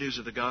the good news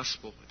of the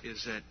gospel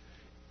is that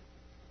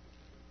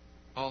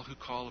all who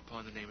call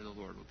upon the name of the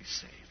Lord will be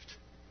saved,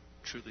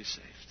 truly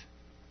saved.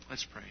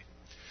 Let's pray.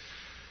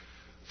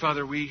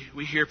 Father, we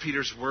hear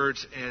Peter's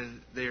words,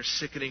 and they are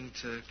sickening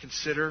to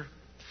consider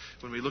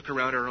when we look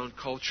around our own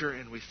culture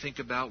and we think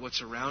about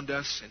what's around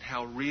us and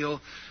how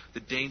real the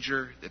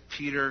danger that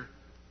Peter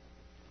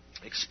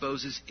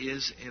exposes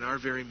is in our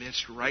very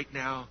midst right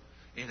now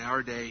in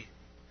our day.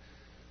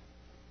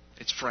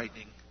 It's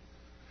frightening.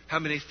 How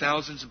many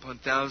thousands upon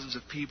thousands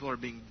of people are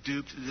being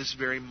duped this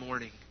very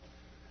morning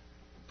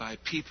by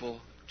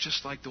people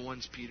just like the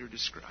ones Peter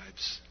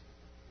describes?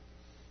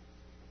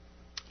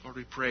 Lord,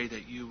 we pray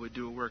that you would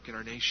do a work in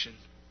our nation.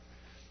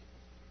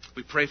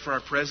 We pray for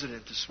our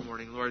president this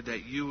morning, Lord,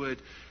 that you would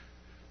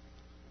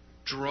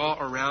draw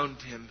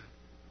around him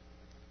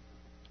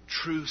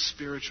true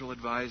spiritual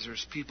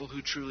advisors, people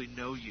who truly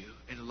know you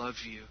and love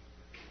you,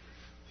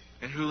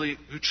 and who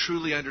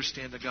truly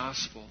understand the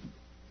gospel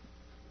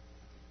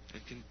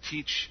and can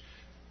teach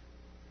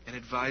and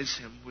advise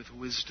him with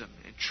wisdom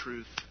and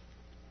truth.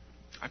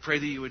 I pray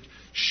that you would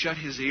shut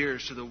his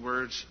ears to the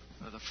words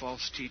of the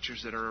false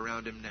teachers that are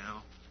around him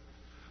now,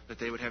 that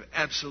they would have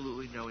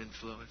absolutely no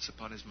influence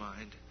upon his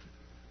mind.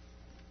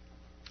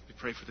 We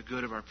pray for the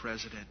good of our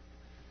president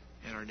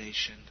and our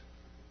nation.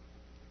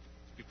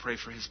 We pray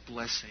for his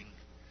blessing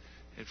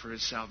and for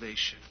his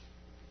salvation.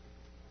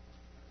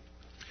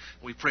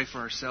 We pray for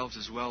ourselves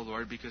as well,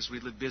 Lord, because we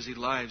live busy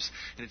lives,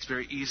 and it's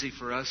very easy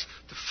for us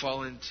to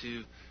fall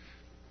into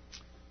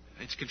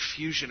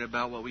confusion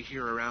about what we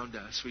hear around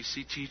us. We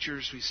see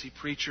teachers, we see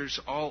preachers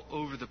all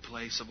over the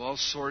place of all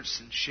sorts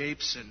and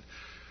shapes and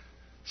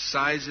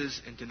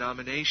sizes and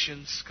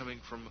denominations coming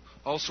from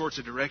all sorts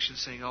of directions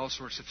saying all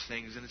sorts of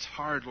things. And it's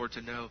hard, Lord,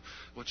 to know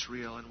what's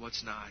real and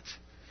what's not.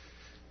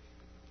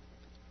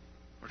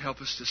 Lord,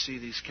 help us to see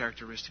these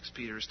characteristics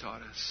Peter has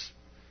taught us.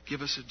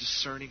 Give us a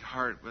discerning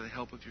heart by the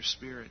help of your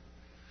Spirit.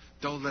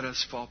 Don't let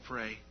us fall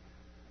prey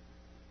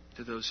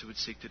to those who would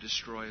seek to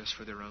destroy us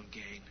for their own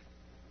gain.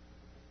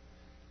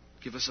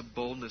 Give us a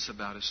boldness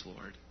about us,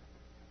 Lord,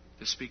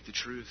 to speak the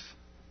truth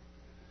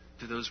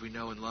to those we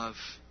know and love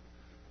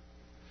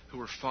who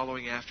are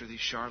following after these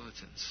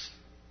charlatans.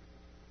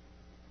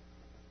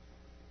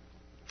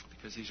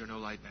 Because these are no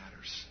light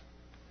matters.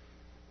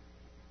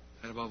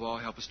 And above all,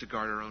 help us to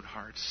guard our own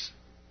hearts.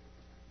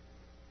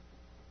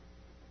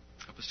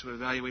 Help us to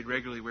evaluate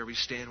regularly where we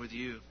stand with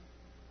you,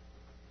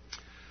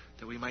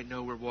 that we might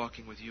know we're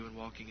walking with you and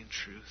walking in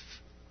truth,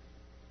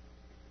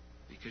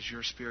 because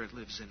your Spirit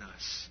lives in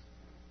us.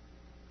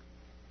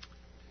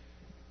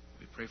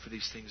 We pray for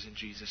these things in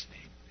Jesus'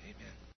 name. Amen.